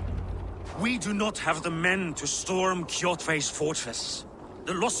 We do not have the men to storm Kjotve's fortress.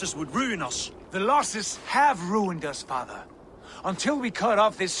 The losses would ruin us. The losses have ruined us, father. Until we cut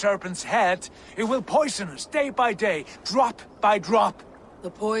off this serpent's head, it will poison us day by day, drop by drop.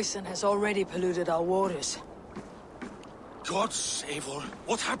 The poison has already polluted our waters. Gods, Eivor,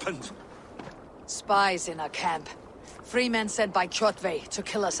 what happened? Spies in our camp. 3 men sent by Kjotve to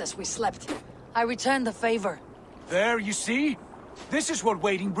kill us as we slept. I returned the favor. There, you see? This is what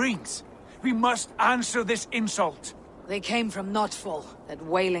waiting brings. We must answer this insult. They came from Notfall, that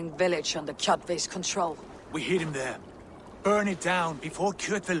wailing village under Kjotve's control. We hid him there. Burn it down before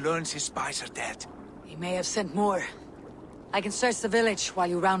Kjotve learns his spies are dead. He may have sent more. I can search the village while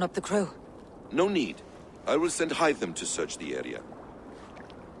you round up the crew. No need. I will send Hytham to search the area.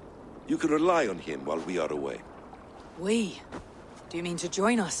 You can rely on him while we are away. We? Do you mean to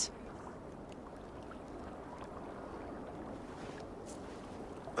join us?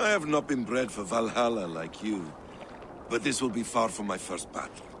 I have not been bred for Valhalla like you, but this will be far from my first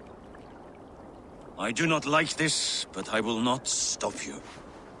battle. I do not like this, but I will not stop you.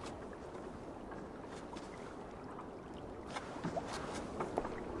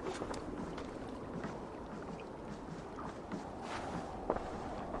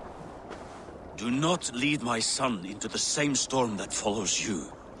 Do not lead my son into the same storm that follows you.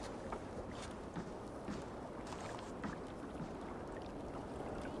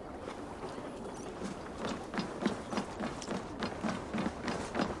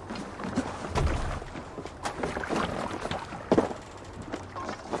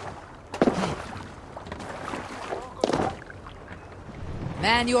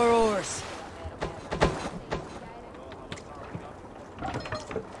 Man your oars.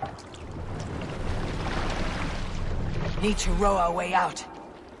 Need to row our way out.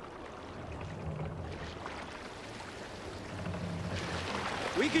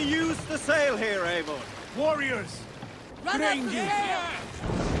 We can use the sail here, Eivor. Warriors! Run up Rangers! here!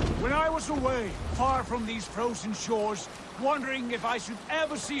 When I was away, far from these frozen shores, wondering if I should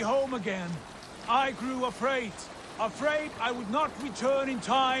ever see home again, I grew afraid. Afraid I would not return in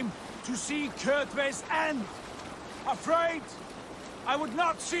time to see Kjotve's end. Afraid I would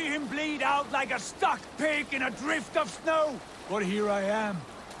not see him bleed out like a stuck pig in a drift of snow. But here I am,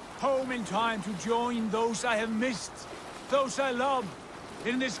 home in time to join those I have missed, those I love,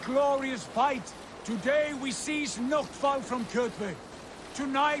 in this glorious fight. Today we seize Notfall from Kjotve.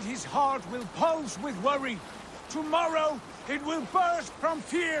 Tonight his heart will pulse with worry. Tomorrow it will burst from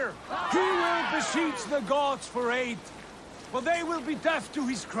fear. He will beseech the gods for aid, but they will be deaf to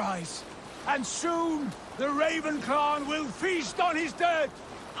his cries. And soon the Raven clan will feast on his dead.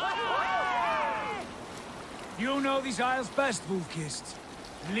 You know these isles best, Wolfkist.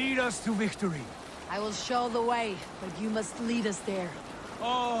 Lead us to victory. I will show the way, but you must lead us there.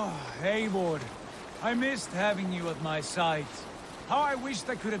 Oh, Eivor. I missed having you at my side. How I wished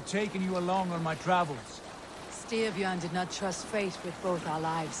I could have taken you along on my travels. Styrbjörn did not trust fate with both our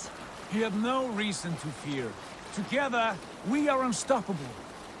lives. He had no reason to fear. Together, we are unstoppable.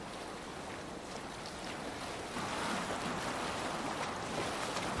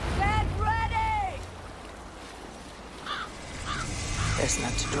 Get ready! There's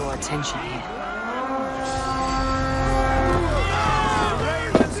not to draw attention here. The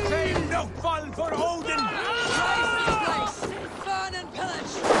Ravens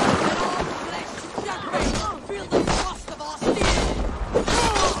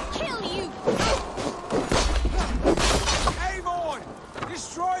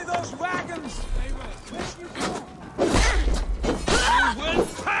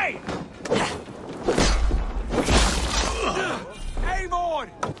Eivor!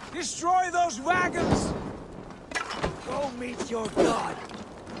 Destroy those wagons! Go meet your god.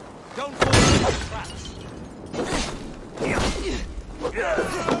 Don't fall into the traps.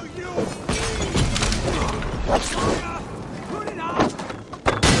 Put it out!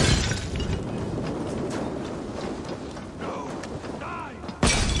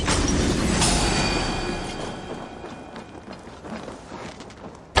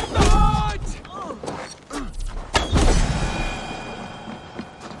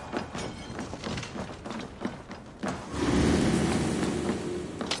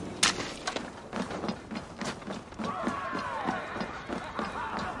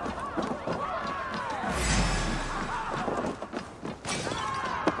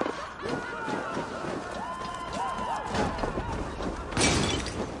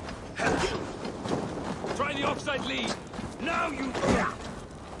 Lead. Now you...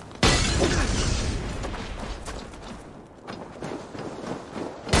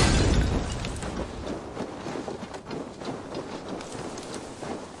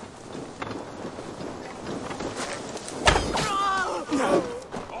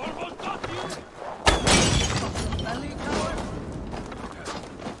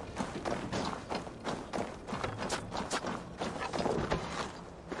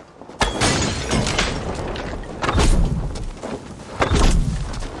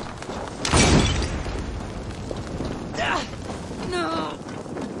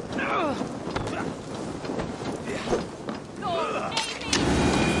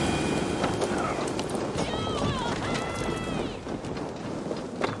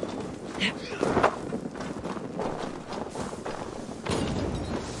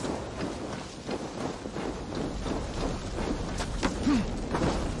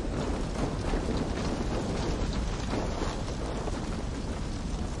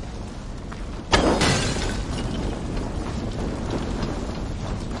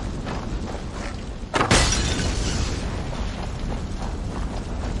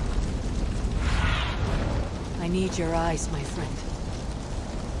 I need your eyes, my friend.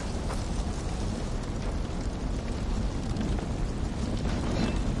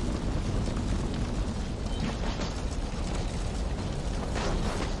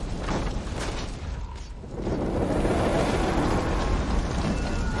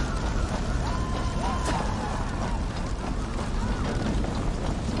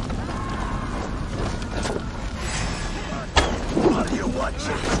 What are you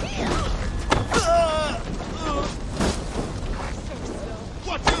watching?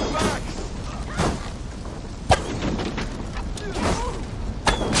 Watch your back!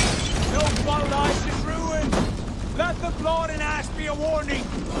 No paradise is ruined! Let the blood and ash be a warning!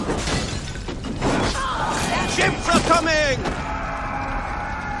 Ships are coming!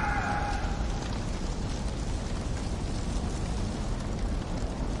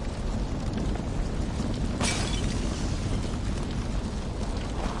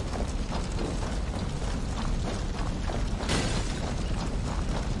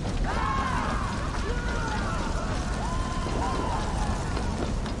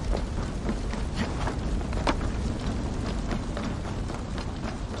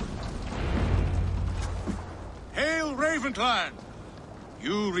 Clan,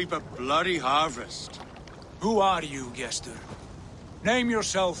 you reap a bloody harvest. Who are you, Gester? Name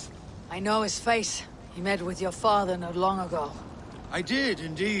yourself. I know his face. He met with your father not long ago. I did,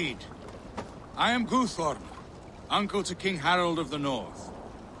 indeed. I am Guthorm, uncle to King Harold of the North.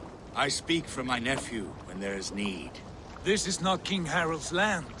 I speak for my nephew when there is need. This is not King Harold's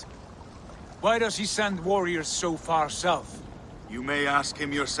land. Why does he send warriors so far south? You may ask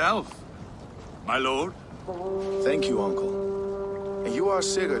him yourself, my lord. Thank you, Uncle. And you are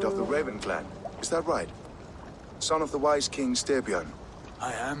Sigurd of the Raven clan, is that right? Son of the wise King Styrbjörn.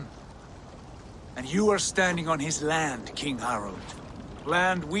 I am. And you are standing on his land, King Harold.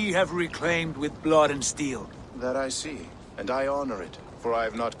 Land we have reclaimed with blood and steel. That I see, and I honor it, for I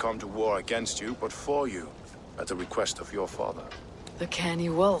have not come to war against you, but for you, at the request of your father. The canny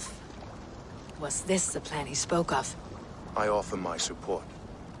wolf. Was this the plan he spoke of? I offer my support.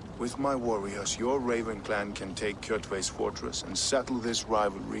 With my warriors, your Raven clan can take Kjotve's fortress and settle this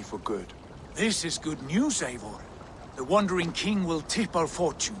rivalry for good. This is good news, Eivor. The Wandering King will tip our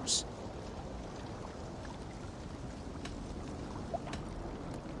fortunes.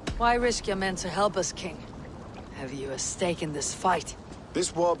 Why risk your men to help us, King? Have you a stake in this fight?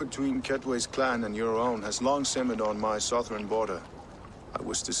 This war between Kjotve's clan and your own has long simmered on my southern border. I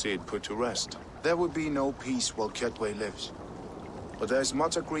wish to see it put to rest. There will be no peace while Kjotve lives. But there's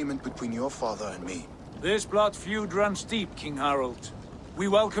much agreement between your father and me. This blood feud runs deep, King Harold. We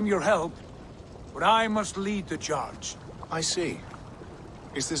welcome your help, but I must lead the charge. I see.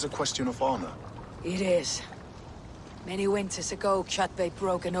 Is this a question of honor? It is. Many winters ago, Kjotve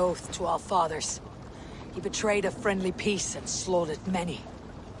broke an oath to our fathers. He betrayed a friendly peace and slaughtered many.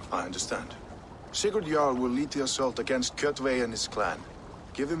 I understand. Sigurd Jarl will lead the assault against Kjotve and his clan.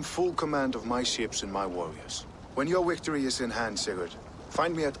 Give him full command of my ships and my warriors. When your victory is in hand, Sigurd,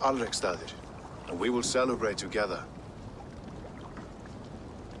 find me at RYGJAFYLKE, and we will celebrate together.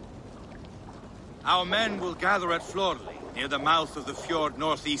 Our men will gather at Florley, near the mouth of the fjord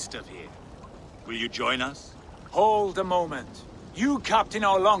northeast of here. Will you join us? Hold a moment. You captain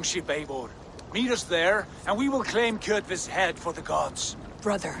our longship, Eivor. Meet us there, and we will claim Kjotve's head for the gods.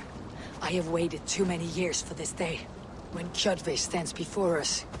 Brother, I have waited too many years for this day. When Kjotve stands before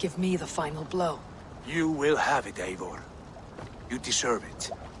us, give me the final blow. You will have it, Eivor. You deserve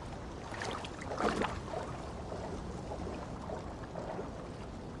it.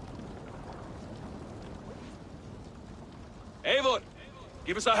 Eivor,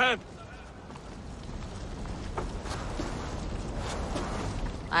 give us a hand.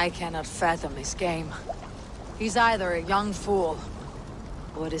 I cannot fathom his game. He's either a young fool,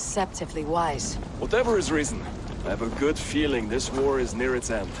 or deceptively wise. Whatever his reason, I have a good feeling this war is near its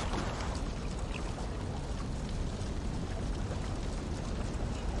end.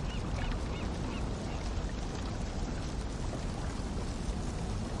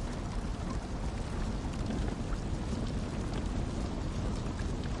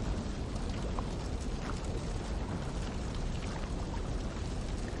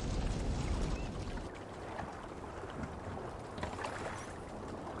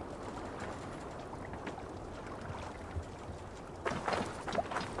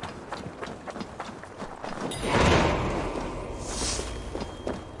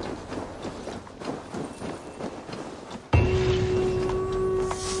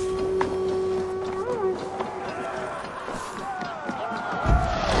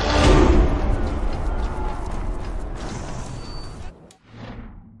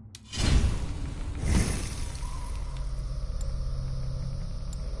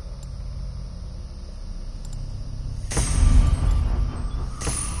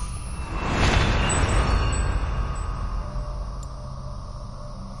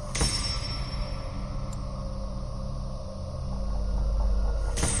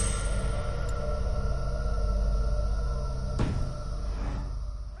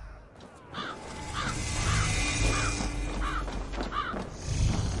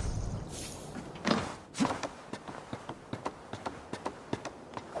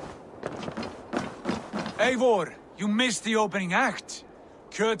 Eivor, you missed the opening act.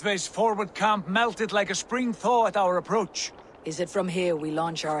 Kjotve's forward camp melted like a spring thaw at our approach. Is it from here we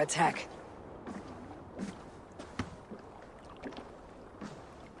launch our attack?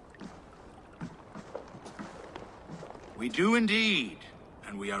 We do indeed,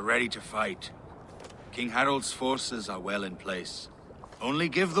 and we are ready to fight. King Harald's forces are well in place. Only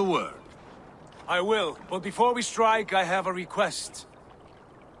give the word. I will, but before we strike, I have a request.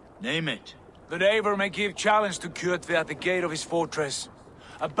 Name it. That Eivor may give challenge to Kjotve at the gate of his fortress.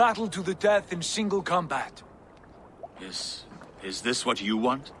 A battle to the death in single combat. Is this what you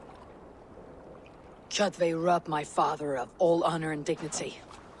want? Kjotve robbed my father of all honor and dignity.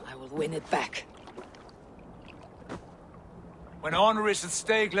 I will win it back. When honor is at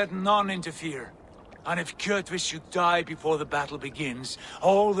stake, let none interfere. And if Kjotve should die before the battle begins,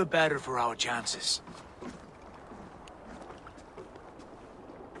 all the better for our chances.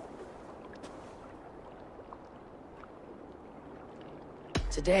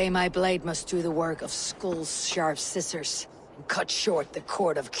 Today my blade must do the work of Skull's sharp scissors, and cut short the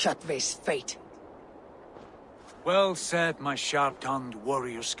cord of Kjotve's fate. Well said, my sharp-tongued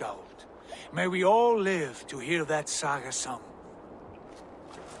warrior scout. May we all live to hear that saga sung.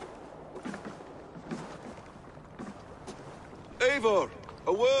 Eivor,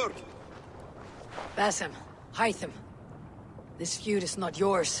 a word! Basim, Hytham. This feud is not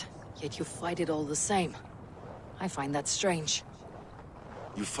yours, yet you fight it all the same. I find that strange.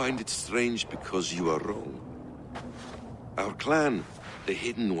 You find it strange because you are wrong. Our clan, the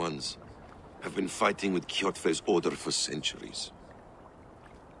Hidden Ones, have been fighting with Kjotve's order for centuries.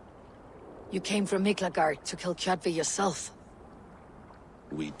 You came from Miklagard to kill Kjotve yourself.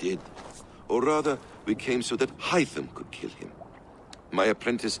 We did. Or rather, we came so that Hytham could kill him. My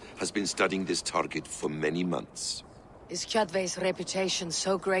apprentice has been studying this target for many months. Is Kjotve's reputation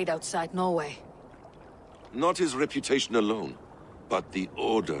so great outside Norway? Not his reputation alone, but the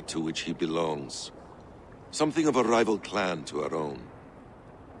order to which he belongs. Something of a rival clan to our own.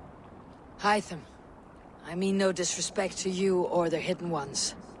 Hytham, I mean no disrespect to you or the Hidden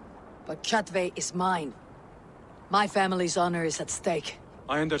Ones, but Kjotve is mine. My family's honor is at stake.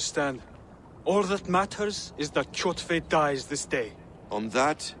 I understand. All that matters is that Kjotve dies this day. On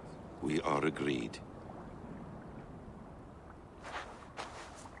that, we are agreed.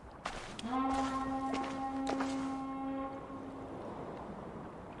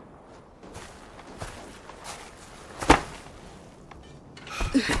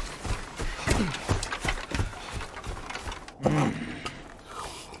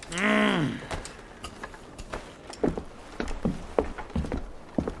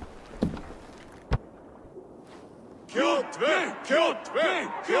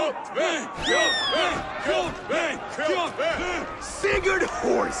 Sigurd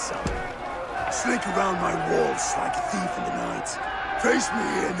Horsa! Slink around my walls like a thief in the night. Face me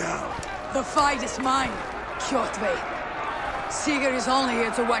here now. The fight is mine, Kjotve. Sigurd is only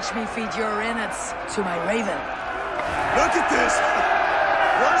here to watch me feed your innards to my raven. Look at this!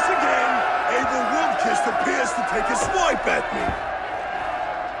 Once again, Eivor Wolfkist appears to take a swipe at me.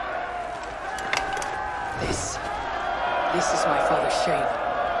 This is my father's shame.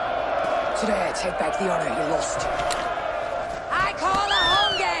 Today I take back the honor he lost. I call a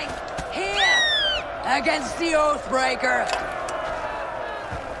home gang! Here! Against the Oathbreaker!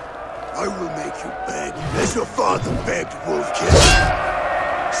 I will make you beg, as your father begged, Wolfkist.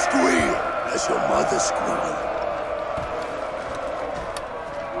 Squeal, as your mother squealed.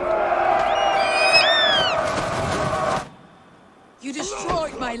 You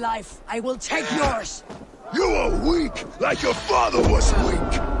destroyed my life. I will take yours. You are weak, like your father was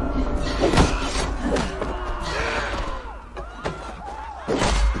weak.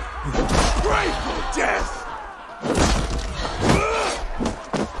 Pray for death.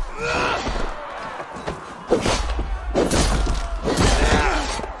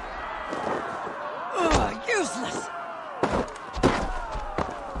 Useless.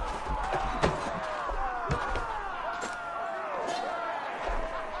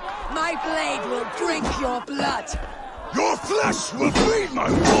 My blade will drink your blood. Your flesh will feed my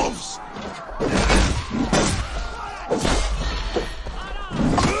wolves!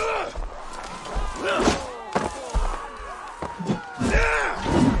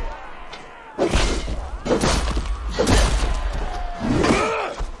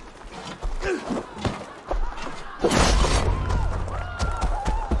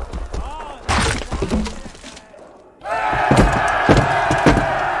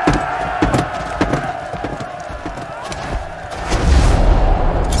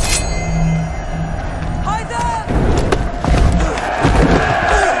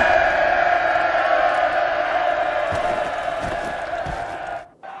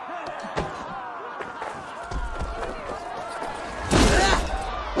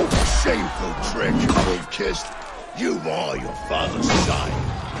 Shameful trick, Wolfkist. You are your father's son.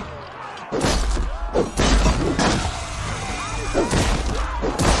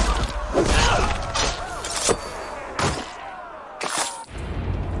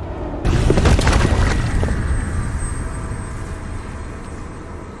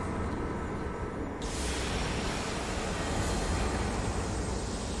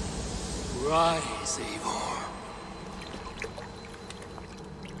 Rise, Eivor.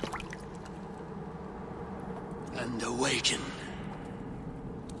 And awaken.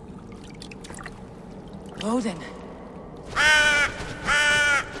 Odin.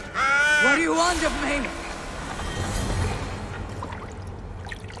 What do you want of me?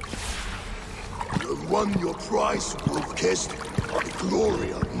 You have won your prize, Wolfkist. The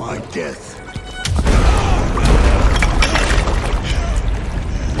glory of my death.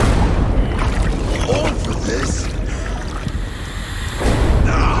 All for this?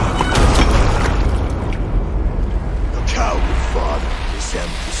 The coward father is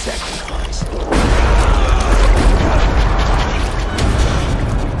empty sacrifice.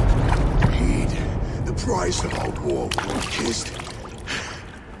 Heed the price of our war, Wolfkist.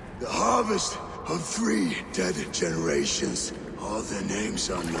 The harvest of 3 dead generations. All their names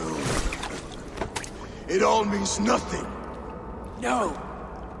unknown. It all means nothing. No.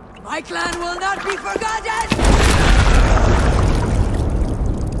 My clan will not be forgotten!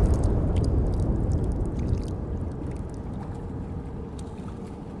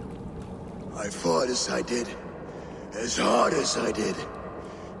 I fought as I did, as hard as I did,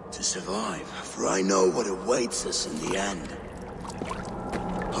 to survive, for I know what awaits us in the end.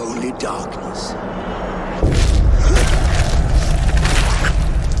 Only darkness.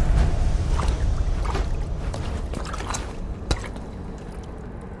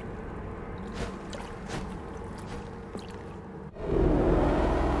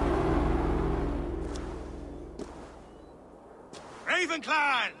 Raven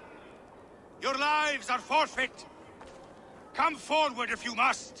Clan! Your lives are forfeit! Come forward if you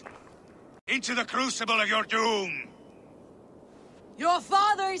must. Into the crucible of your doom. Your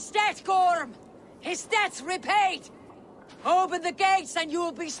father is dead, Gorm! His debt's repaid! Open the gates and you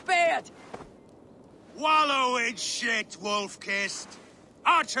will be spared! Wallow in shit, wolf-kissed!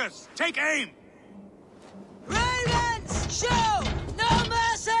 Archers, take aim! Ravens, show! No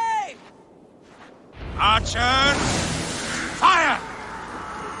mercy! Archers, fire!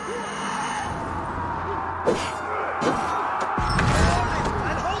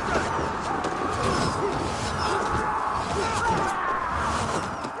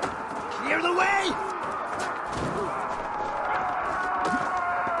 Clear the way!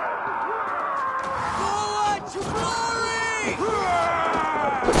 Forward to glory!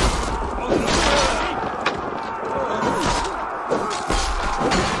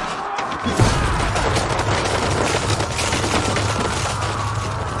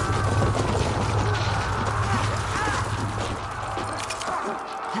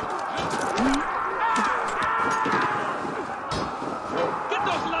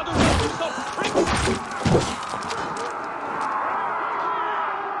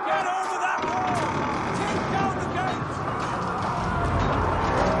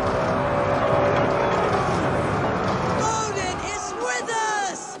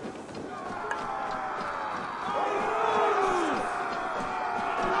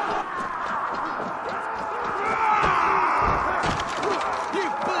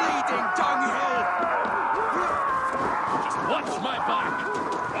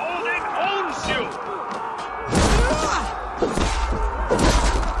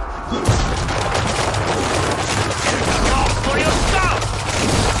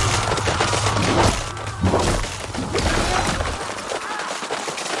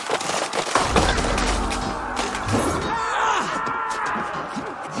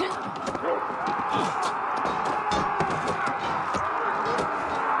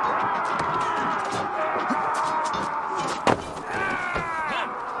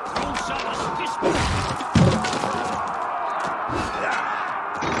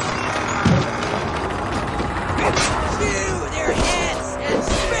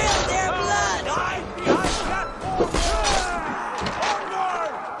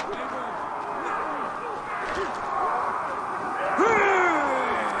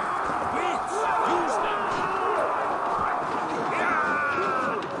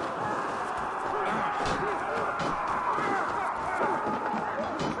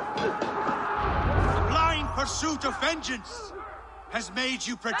 Pursuit of vengeance has made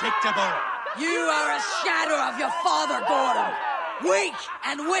you predictable. You are a shadow of your father, Gorm. Weak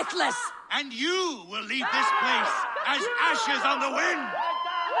and witless. And you will leave this place as ashes on the wind.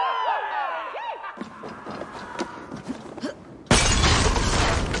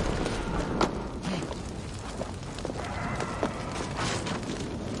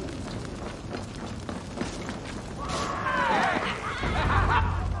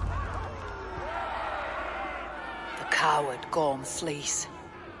 Coward Gorm flees.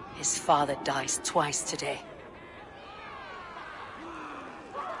 His father dies twice today.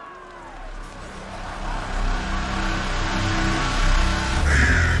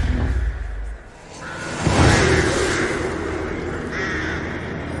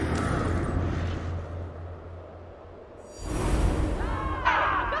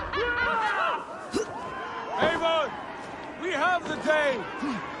 Eivor! We have the day!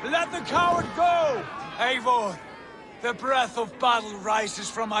 Let the coward go! Eivor! The breath of battle rises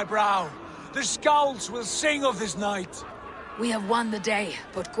from my brow. The scouts will sing of this night. We have won the day,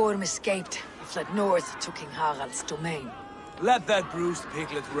 but Gorm escaped. He fled north to King Harald's domain. Let that bruised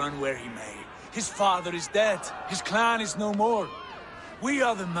piglet run where he may. His father is dead. His clan is no more. We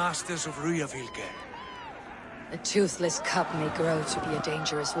are the masters of RYGJAFYLKE. A toothless cub may grow to be a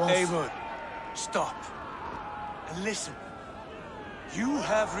dangerous wolf. Eivor, stop. And listen. You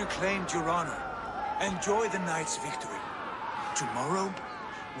have reclaimed your honor. Enjoy the night's victory. Tomorrow,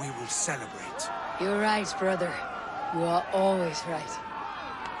 we will celebrate. You're right, brother. You are always right.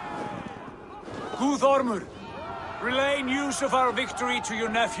 Guthormur, relay news of our victory to your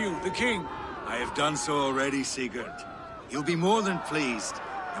nephew, the king. I have done so already, Sigurd. He'll be more than pleased,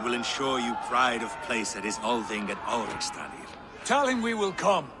 and will ensure you pride of place at his Althing at Aurikstadir. Tell him we will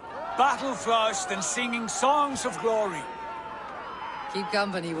come, battle-flushed and singing songs of glory. Keep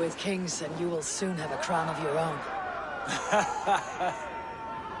company with kings, and you will soon have a crown of your own.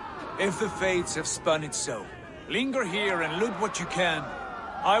 If the fates have spun it so, linger here and loot what you can.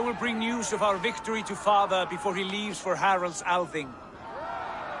 I will bring news of our victory to father before he leaves for Harald's Althing.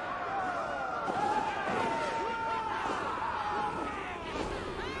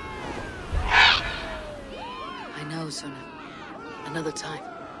 I know, Suna. Another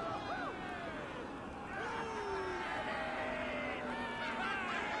time.